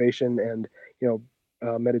cultivation and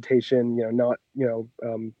meditation,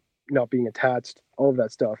 not being attached, all of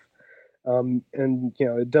that stuff. And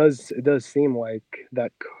it does seem like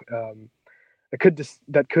that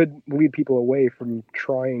that could lead people away from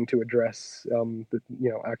trying to address the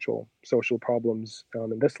actual social problems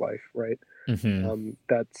in this life, right?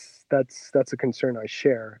 That's a concern I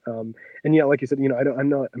share. And yeah, like you said, I'm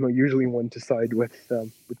not usually one to side with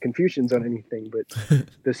Confucians on anything, but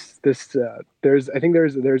there's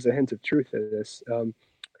a hint of truth to this.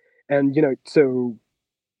 And so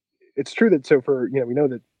it's true that we know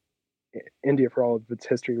that India, for all of its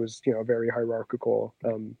history, was a very hierarchical,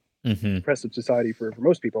 oppressive society for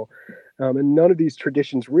most people, and none of these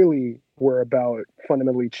traditions really were about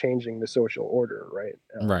fundamentally changing the social order, right?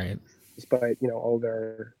 Right. Despite all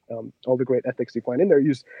the great ethics you find in there,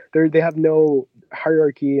 they have no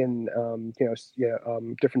hierarchy and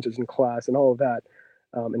differences in class and all of that,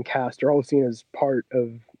 and caste are all seen as part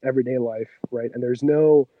of everyday life, right? And there's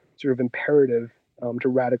no sort of imperative to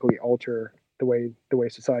radically alter the way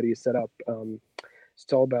society is set up.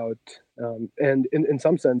 It's all about, and in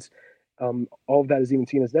some sense, all of that is even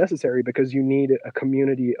seen as necessary because you need a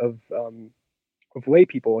community of lay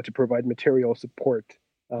people to provide material support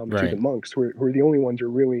to the monks, who are the only ones who are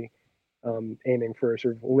really aiming for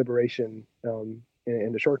sort of liberation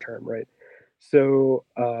in the short term, right? So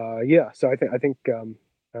so I think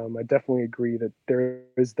I definitely agree that there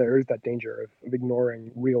is that danger of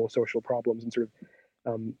ignoring real social problems and sort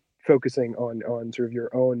of focusing on sort of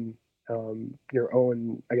your own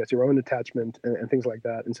attachment and things like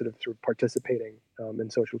that, instead of sort of participating in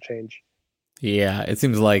social change. Yeah, it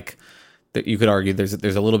seems like that you could argue there's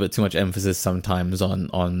a little bit too much emphasis sometimes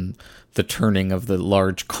on the turning of the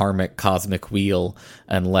large karmic cosmic wheel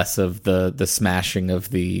and less of the smashing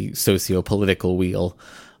of the socio-political wheel.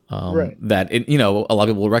 Right. That a lot of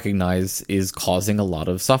people will recognize is causing a lot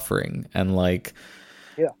of suffering, and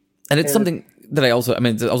it's something that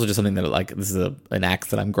it's also just something that, like, this is an axe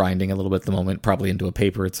that I'm grinding a little bit at the moment, probably into a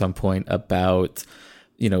paper at some point, about,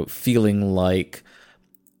 feeling like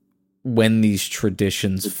when these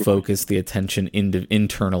traditions focus the attention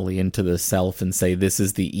internally into the self and say, this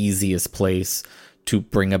is the easiest place to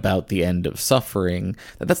bring about the end of suffering,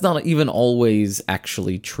 that's not even always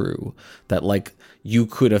actually true. That like you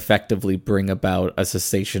could effectively bring about a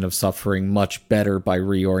cessation of suffering much better by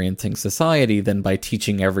reorienting society than by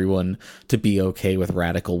teaching everyone to be okay with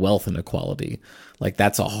radical wealth inequality. Like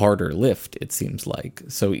that's a harder lift, it seems like.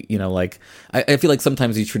 So, you know, like I feel like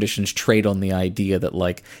sometimes these traditions trade on the idea that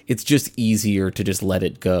like it's just easier to just let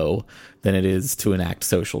it go than it is to enact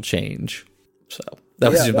social change. So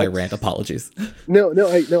that was just my rant. Apologies. No,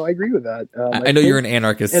 I agree with that. I know you're an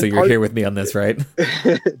anarchist, so you're here with me on this, right?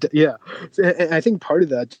 Yeah, and I think part of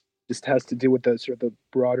that just has to do with the sort of the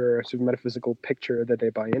broader sort of metaphysical picture that they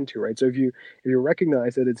buy into, right? So if you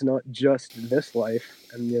recognize that it's not just this life,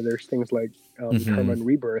 and you know, there's things like karma and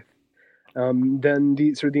rebirth, then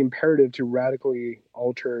the sort of the imperative to radically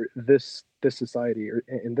alter this society or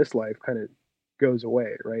in this life kind of goes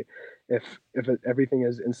away, right? If everything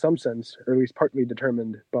is in some sense, or at least partly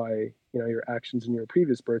determined by, you know, your actions in your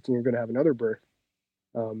previous births, and you're going to have another birth,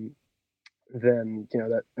 then, you know,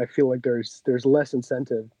 that I feel like there's less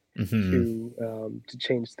incentive to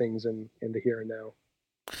change things in the here and now.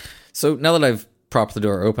 So now that I've propped the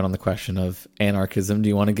door open on the question of anarchism, do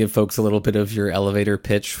you want to give folks a little bit of your elevator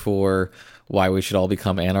pitch for why we should all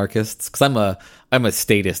become anarchists? Because I'm a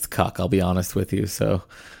statist cuck, I'll be honest with you. So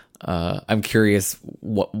I'm curious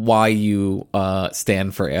why you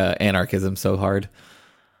stand for anarchism so hard.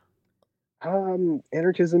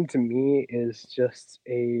 Anarchism to me is just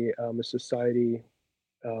a society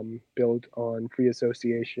built on free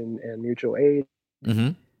association and mutual aid.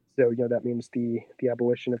 So, you know, that means the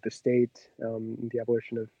abolition of the state, the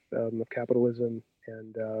abolition of capitalism,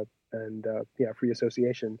 and free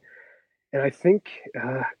association. And I think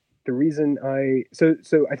the reason I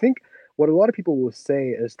think what a lot of people will say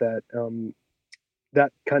is that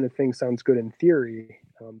that kind of thing sounds good in theory,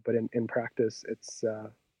 but in practice, it's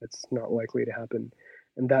not likely to happen.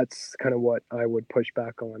 And that's kind of what I would push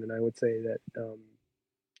back on. And I would say that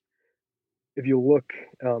if you look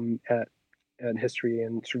at history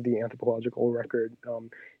and sort of the anthropological record,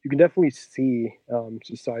 you can definitely see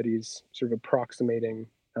societies sort of approximating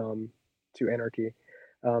to anarchy.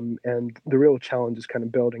 And the real challenge is kind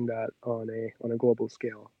of building that on a global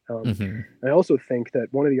scale. I also think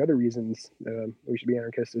that one of the other reasons we should be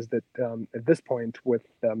anarchists is that at this point, with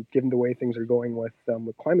given the way things are going with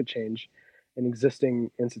climate change and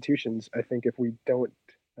existing institutions, I think if we don't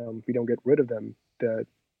get rid of them, the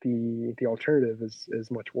alternative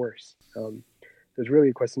is much worse. There's really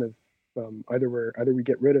a question of either we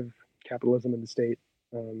get rid of capitalism in the state,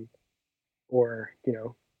 or, you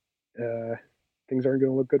know, things aren't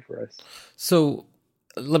going to look good for us. So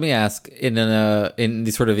let me ask, in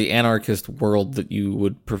the sort of the anarchist world that you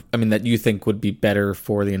would, that you think would be better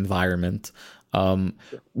for the environment,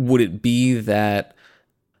 would it be that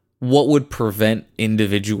what would prevent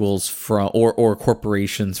individuals from or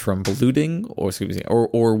corporations from polluting,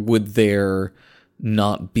 or would there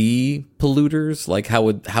not be polluters? Like how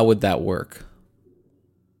would that work?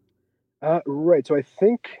 Right. So I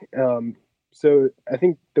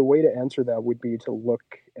think the way to answer that would be to look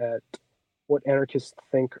at what anarchists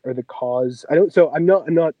think are the cause. I'm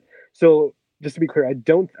not. So just to be clear,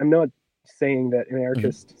 I'm not saying that an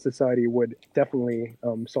anarchist society would definitely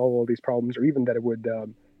solve all these problems, or even that it would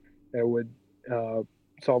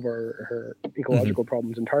solve our ecological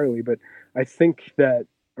problems entirely. But I think that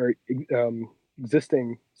our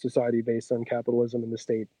existing society based on capitalism and the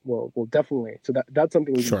state will definitely. So that's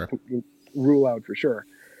something we can rule out for sure.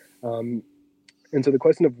 And so the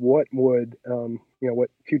question of what would what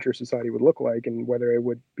future society would look like, and whether it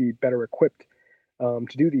would be better equipped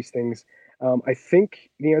to do these things, I think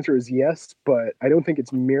the answer is yes, but I don't think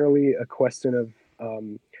it's merely a question of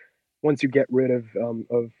once you get rid of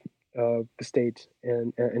the state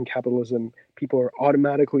and capitalism, people are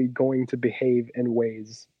automatically going to behave in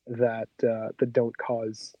ways that don't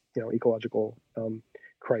cause ecological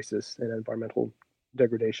crisis and environmental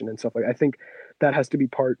degradation and stuff like that. I think that has to be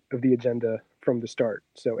part of the agenda from the start.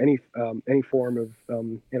 So any form of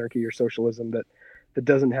anarchy or socialism that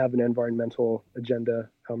doesn't have an environmental agenda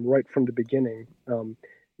right from the beginning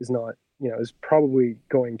is probably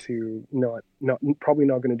going to not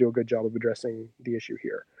going to do a good job of addressing the issue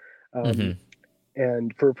here.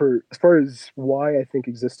 And for as far as why I think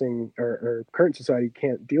existing or current society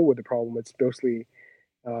can't deal with the problem, it's mostly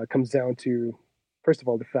comes down to, first of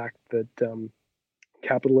all, the fact that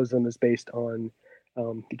capitalism is based on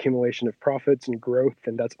the accumulation of profits and growth,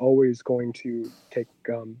 and that's always going to take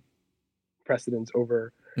precedence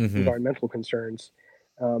over environmental concerns.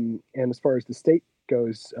 And as far as the state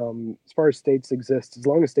goes, as long as states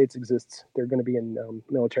exist, they're going to be in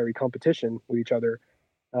military competition with each other,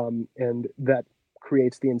 and that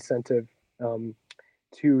creates the incentive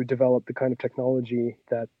to develop the kind of technology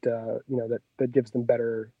that that gives them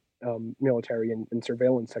better military and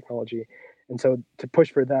surveillance technology. And so to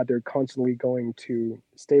push for that, they're constantly going to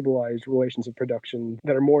stabilize relations of production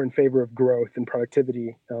that are more in favor of growth and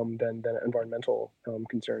productivity than environmental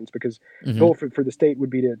concerns. Because the goal for the state would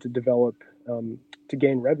be to develop, to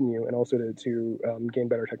gain revenue and also to gain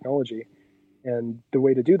better technology. And the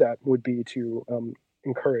way to do that would be to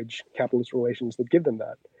encourage capitalist relations that give them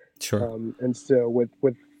that. Sure. And so with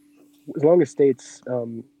as long as states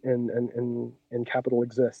and capital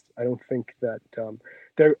exist, I don't think that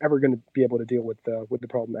they're ever going to be able to deal with the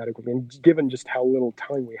problem adequately. And given just how little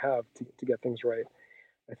time we have to get things right,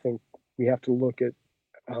 I think we have to look at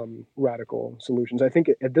radical solutions. I think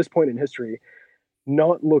at this point in history,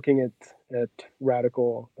 not looking at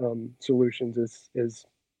radical solutions is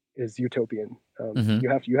utopian. You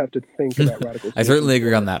have to think about radical solutions. I certainly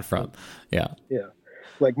agree on that front. Yeah.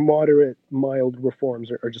 Like moderate, mild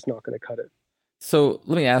reforms are just not going to cut it. So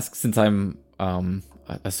let me ask, since I'm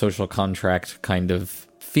a social contract kind of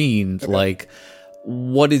fiend, Okay. like,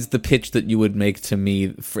 what is the pitch that you would make to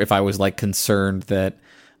me if I was like concerned that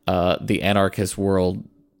the anarchist world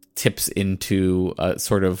tips into a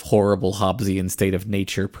sort of horrible Hobbesian state of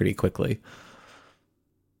nature pretty quickly?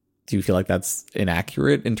 Do you feel like that's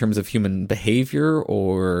inaccurate in terms of human behavior,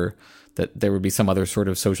 or that there would be some other sort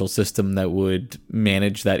of social system that would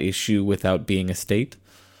manage that issue without being a state?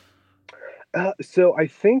 So I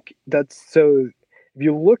think that's so. If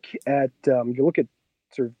you look at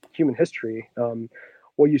sort of human history,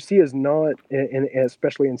 what you see is not,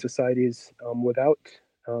 especially in societies without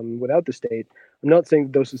the state. I'm not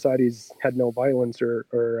saying those societies had no violence or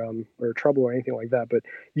trouble or anything like that, but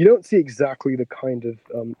you don't see exactly the kind of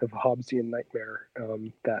Hobbesian nightmare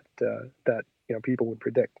that people would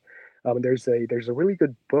predict. There's a really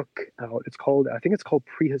good book out. I think it's called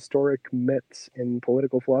Prehistoric Myths in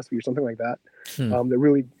Political Philosophy or something like that. That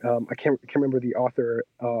really I can't remember the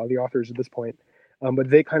authors at this point, but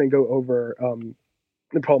they kind of go over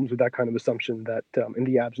the problems with that kind of assumption that in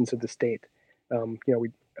the absence of the state,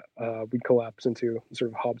 we'd collapse into sort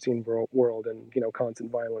of Hobbesian world and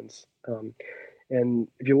constant violence. And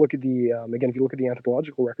if you look at the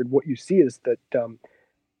anthropological record, what you see is that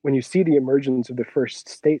when you see the emergence of the first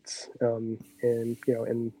states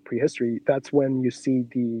in prehistory, that's when you see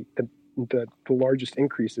the largest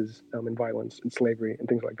increases in violence and slavery and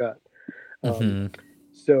things like that.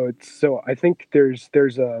 So I think there's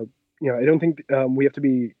a I don't think we have to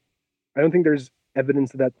be. I don't think there's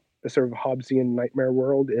evidence that a sort of Hobbesian nightmare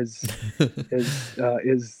world is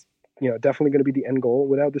definitely going to be the end goal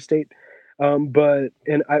without the state. But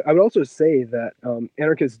I would also say that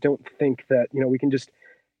anarchists don't think that we can just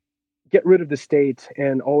get rid of the state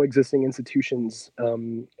and all existing institutions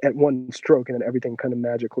at one stroke, and then everything kind of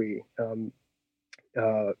magically,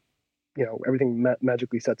 everything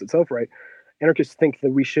magically sets itself right. Anarchists think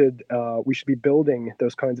that we should be building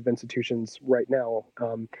those kinds of institutions right now,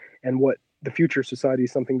 and what the future society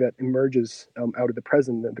is something that emerges out of the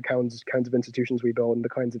present, the kinds of institutions we build and the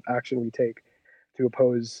kinds of action we take to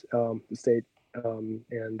oppose the state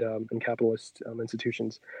and capitalist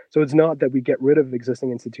institutions. So it's not that we get rid of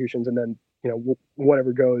existing institutions and then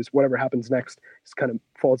whatever happens next just kind of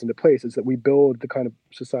falls into place. It's that we build the kind of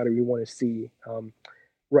society we want to see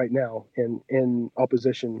right now in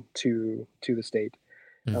opposition to the state.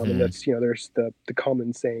 And that's there's the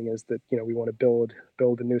common saying is that we want to build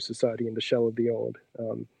a new society in the shell of the old.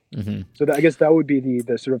 So I guess that would be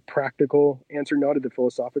the sort of practical answer, not at the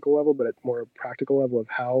philosophical level, but at more practical level of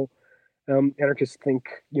how anarchists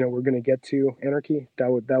think we're going to get to anarchy.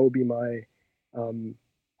 That would be my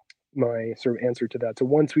my sort of answer to that. So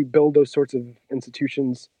once we build those sorts of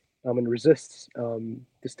institutions and resist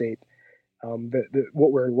the state,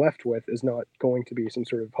 what we're left with is not going to be some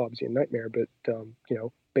sort of Hobbesian nightmare, but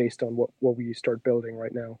based on what we start building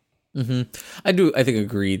right now. I think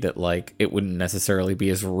agree that like it wouldn't necessarily be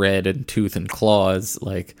as red in tooth and claws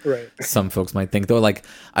like some folks might think, though. Like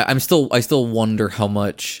I still wonder how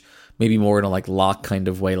much, maybe more in a like Locke kind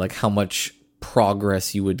of way, like how much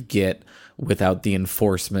progress you would get without the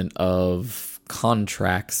enforcement of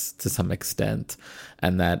contracts to some extent.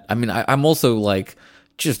 And that, I mean, I'm also like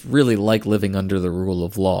just really like living under the rule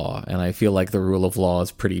of law, and I feel like the rule of law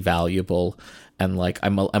is pretty valuable, and like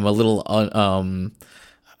I'm a little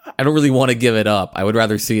I don't really want to give it up. I would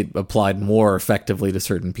rather see it applied more effectively to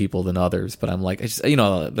certain people than others, but I'm like,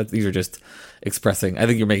 these are just expressing, I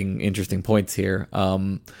think you're making interesting points here.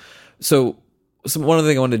 So So one other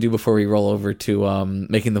thing I want to do before we roll over to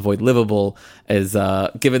making the void livable is,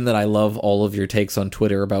 given that I love all of your takes on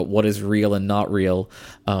Twitter about what is real and not real,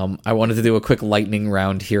 I wanted to do a quick lightning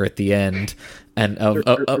round here at the end. And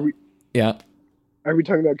yeah. Are we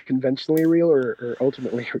talking about conventionally real or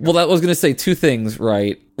ultimately real? Well, I was going to say two things,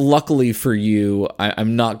 right? Luckily for you,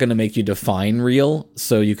 I'm not going to make you define real,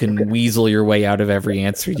 so you can weasel your way out of every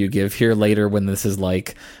answer you give here later when this is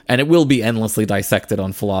like, and it will be endlessly dissected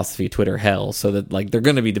on philosophy Twitter hell, so that like there are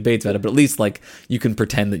going to be debates about it, but at least like you can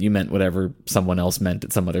pretend that you meant whatever someone else meant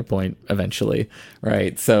at some other point eventually,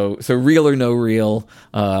 right? So real or no real,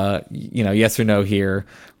 yes or no here,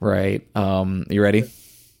 right? You ready?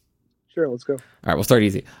 Sure, let's go. All right, we'll start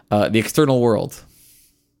easy. The external world.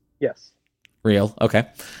 Yes. Real. Okay.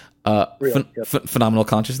 Real. Yep. Phenomenal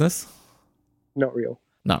consciousness. Not real.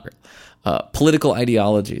 Not real. Political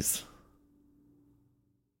ideologies.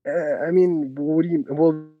 I mean, what do you?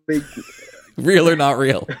 Well, they real or not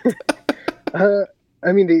real?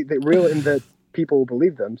 I mean, they real in that people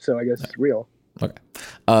believe them, so I guess it's real. Okay.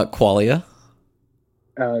 Qualia.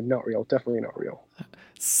 Not real. Definitely not real.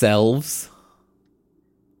 Selves.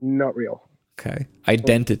 Not real. Okay.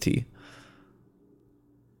 Identity.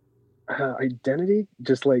 Identity?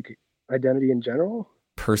 Just like identity in general?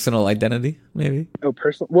 Personal identity, maybe? Oh,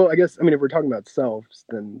 personal. Well, I guess, I mean, if we're talking about selves,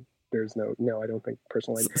 then there's no, I don't think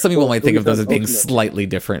personal identity. Some people might think of those as being slightly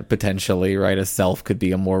different, potentially, right? A self could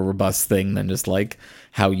be a more robust thing than just like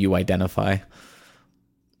how you identify.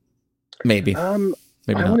 Maybe.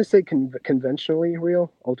 Maybe I want to say conventionally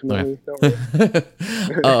real, ultimately not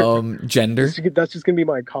real. Gender. That's just gonna be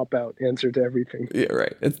my cop-out answer to everything. Yeah,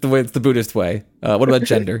 right. It's the Buddhist way. What about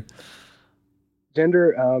gender?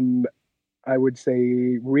 Gender, I would say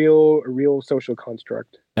a real social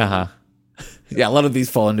construct. Yeah, a lot of these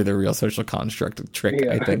fall into the real social construct trick.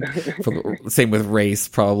 Yeah. I think. Same with race,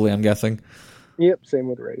 probably. I'm guessing. Yep. Same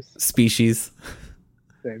with race. Species.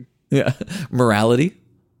 Same. Yeah. Morality.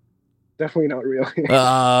 Definitely not real.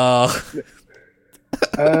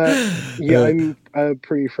 Yeah, I'm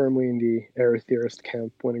pretty firmly in the error theorist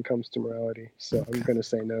camp when it comes to morality, so I'm going to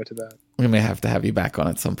say no to that. We may have to have you back on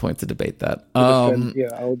at some point to debate that.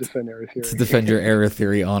 I'll defend error theory. To defend your error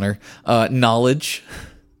theory honor. Knowledge.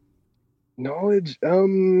 Knowledge,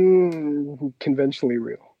 conventionally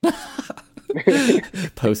real.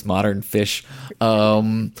 Postmodern fish.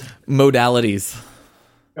 Modalities.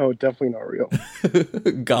 Oh, definitely not real.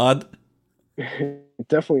 God.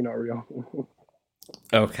 Definitely not real.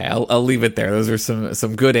 Okay, I'll leave it there. Those are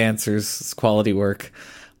some good answers. It's quality work.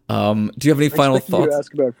 Do you have any final thoughts? You to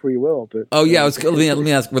ask about free will, but let me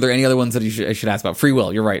ask. Were there any other ones that I should ask about? Free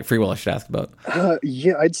will. You're right. Free will. I should ask about.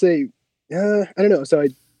 Yeah, I'd say. I don't know. So I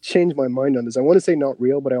changed my mind on this. I want to say not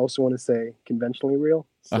real, but I also want to say conventionally real.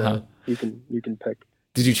 So you can pick.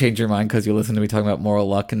 Did you change your mind because you listened to me talking about moral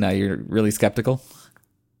luck and now you're really skeptical?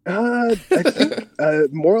 I think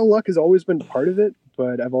moral luck has always been part of it,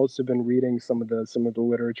 but I've also been reading some of the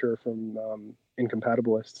literature from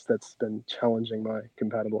incompatibilists that's been challenging my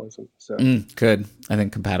compatibilism. So good. I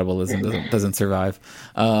think compatibilism doesn't survive.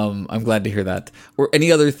 I'm glad to hear that. Or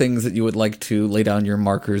any other things that you would like to lay down your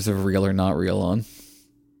markers of real or not real on?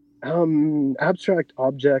 Abstract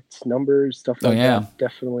objects, numbers, stuff like that.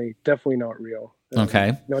 Definitely not real.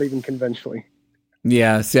 Okay. Not even conventionally.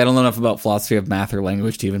 Yeah, see, I don't know enough about philosophy of math or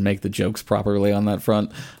language to even make the jokes properly on that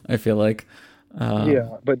front. I feel like,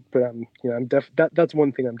 but that's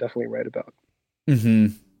one thing I'm definitely right about.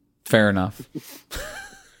 Fair enough.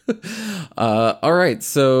 All right.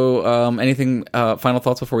 So, anything final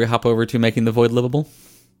thoughts before we hop over to making the void livable?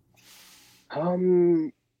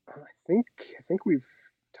 I think we've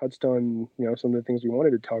touched on some of the things we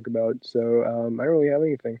wanted to talk about. So I don't really have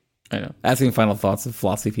anything. I know. Asking final thoughts of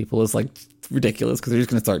philosophy people is like ridiculous because they're just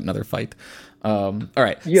going to start another fight. All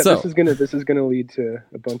right. Yeah, so, this is gonna lead to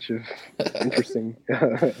a bunch of interesting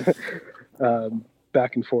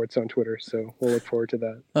back and forths on Twitter. So we'll look forward to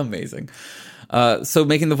that. Amazing. So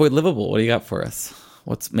making the void livable. What do you got for us?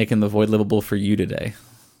 What's making the void livable for you today?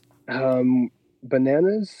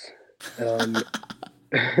 Bananas. What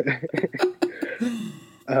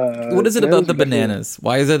is it about the bananas?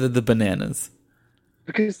 Why is it the bananas?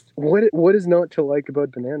 Because what is not to like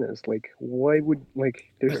about bananas? Like, why would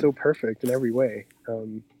they're so perfect in every way?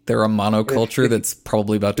 They're a monoculture that's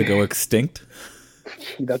probably about to go extinct.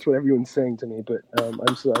 That's what everyone's saying to me, but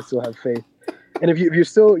I still have faith. And if you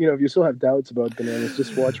still have doubts about bananas,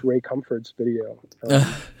 just watch Ray Comfort's video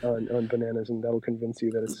on bananas, and that'll convince you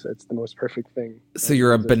that it's the most perfect thing. So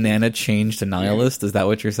you're a banana changed nihilist? Is that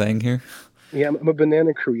what you're saying here? Yeah, I'm a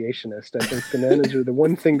banana creationist. I think bananas are the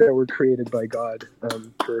one thing that were created by God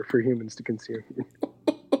for humans to consume.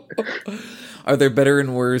 Are there better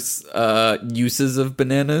and worse uses of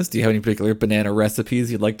bananas? Do you have any particular banana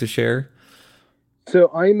recipes you'd like to share?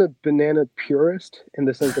 So I'm a banana purist in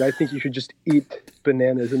the sense that I think you should just eat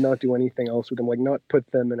bananas and not do anything else with them, like not put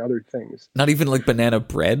them in other things. Not even like banana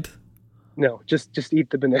bread? No, just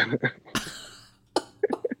eat the banana.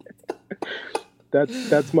 I think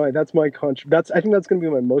that's going to be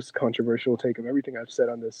my most controversial take of everything I've said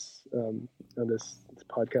on this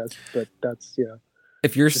podcast. But that's, yeah.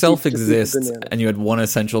 If yourself exists and you had one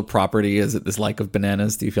essential property, is it this like of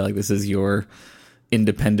bananas? Do you feel like this is your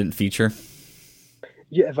independent feature?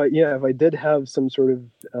 Yeah, if I did have some sort of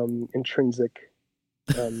intrinsic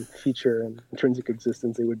feature and intrinsic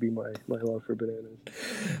existence, it would be my love for bananas.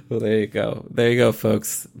 Well, there you go,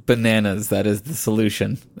 folks. Bananas, that is the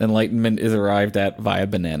solution. Enlightenment is arrived at via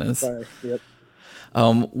bananas. Yep.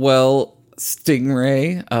 Well,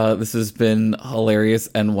 Stingray, this has been hilarious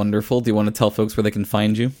and wonderful. Do you want to tell folks where they can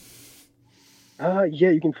find you? Yeah,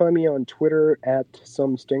 you can find me on Twitter at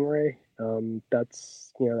 @somestingray.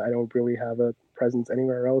 That's, I don't really have a presence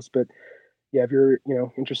anywhere else, but yeah, if you're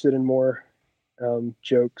interested in more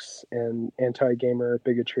jokes and anti-gamer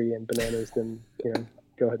bigotry and bananas, then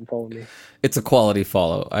go ahead and follow me. It's a quality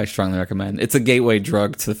follow. I strongly recommend. It's a gateway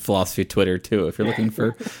drug to philosophy Twitter too, if you're looking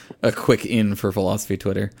for a quick in for philosophy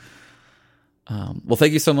Twitter. Well,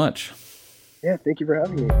 thank you so much. Yeah, thank you for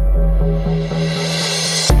having me.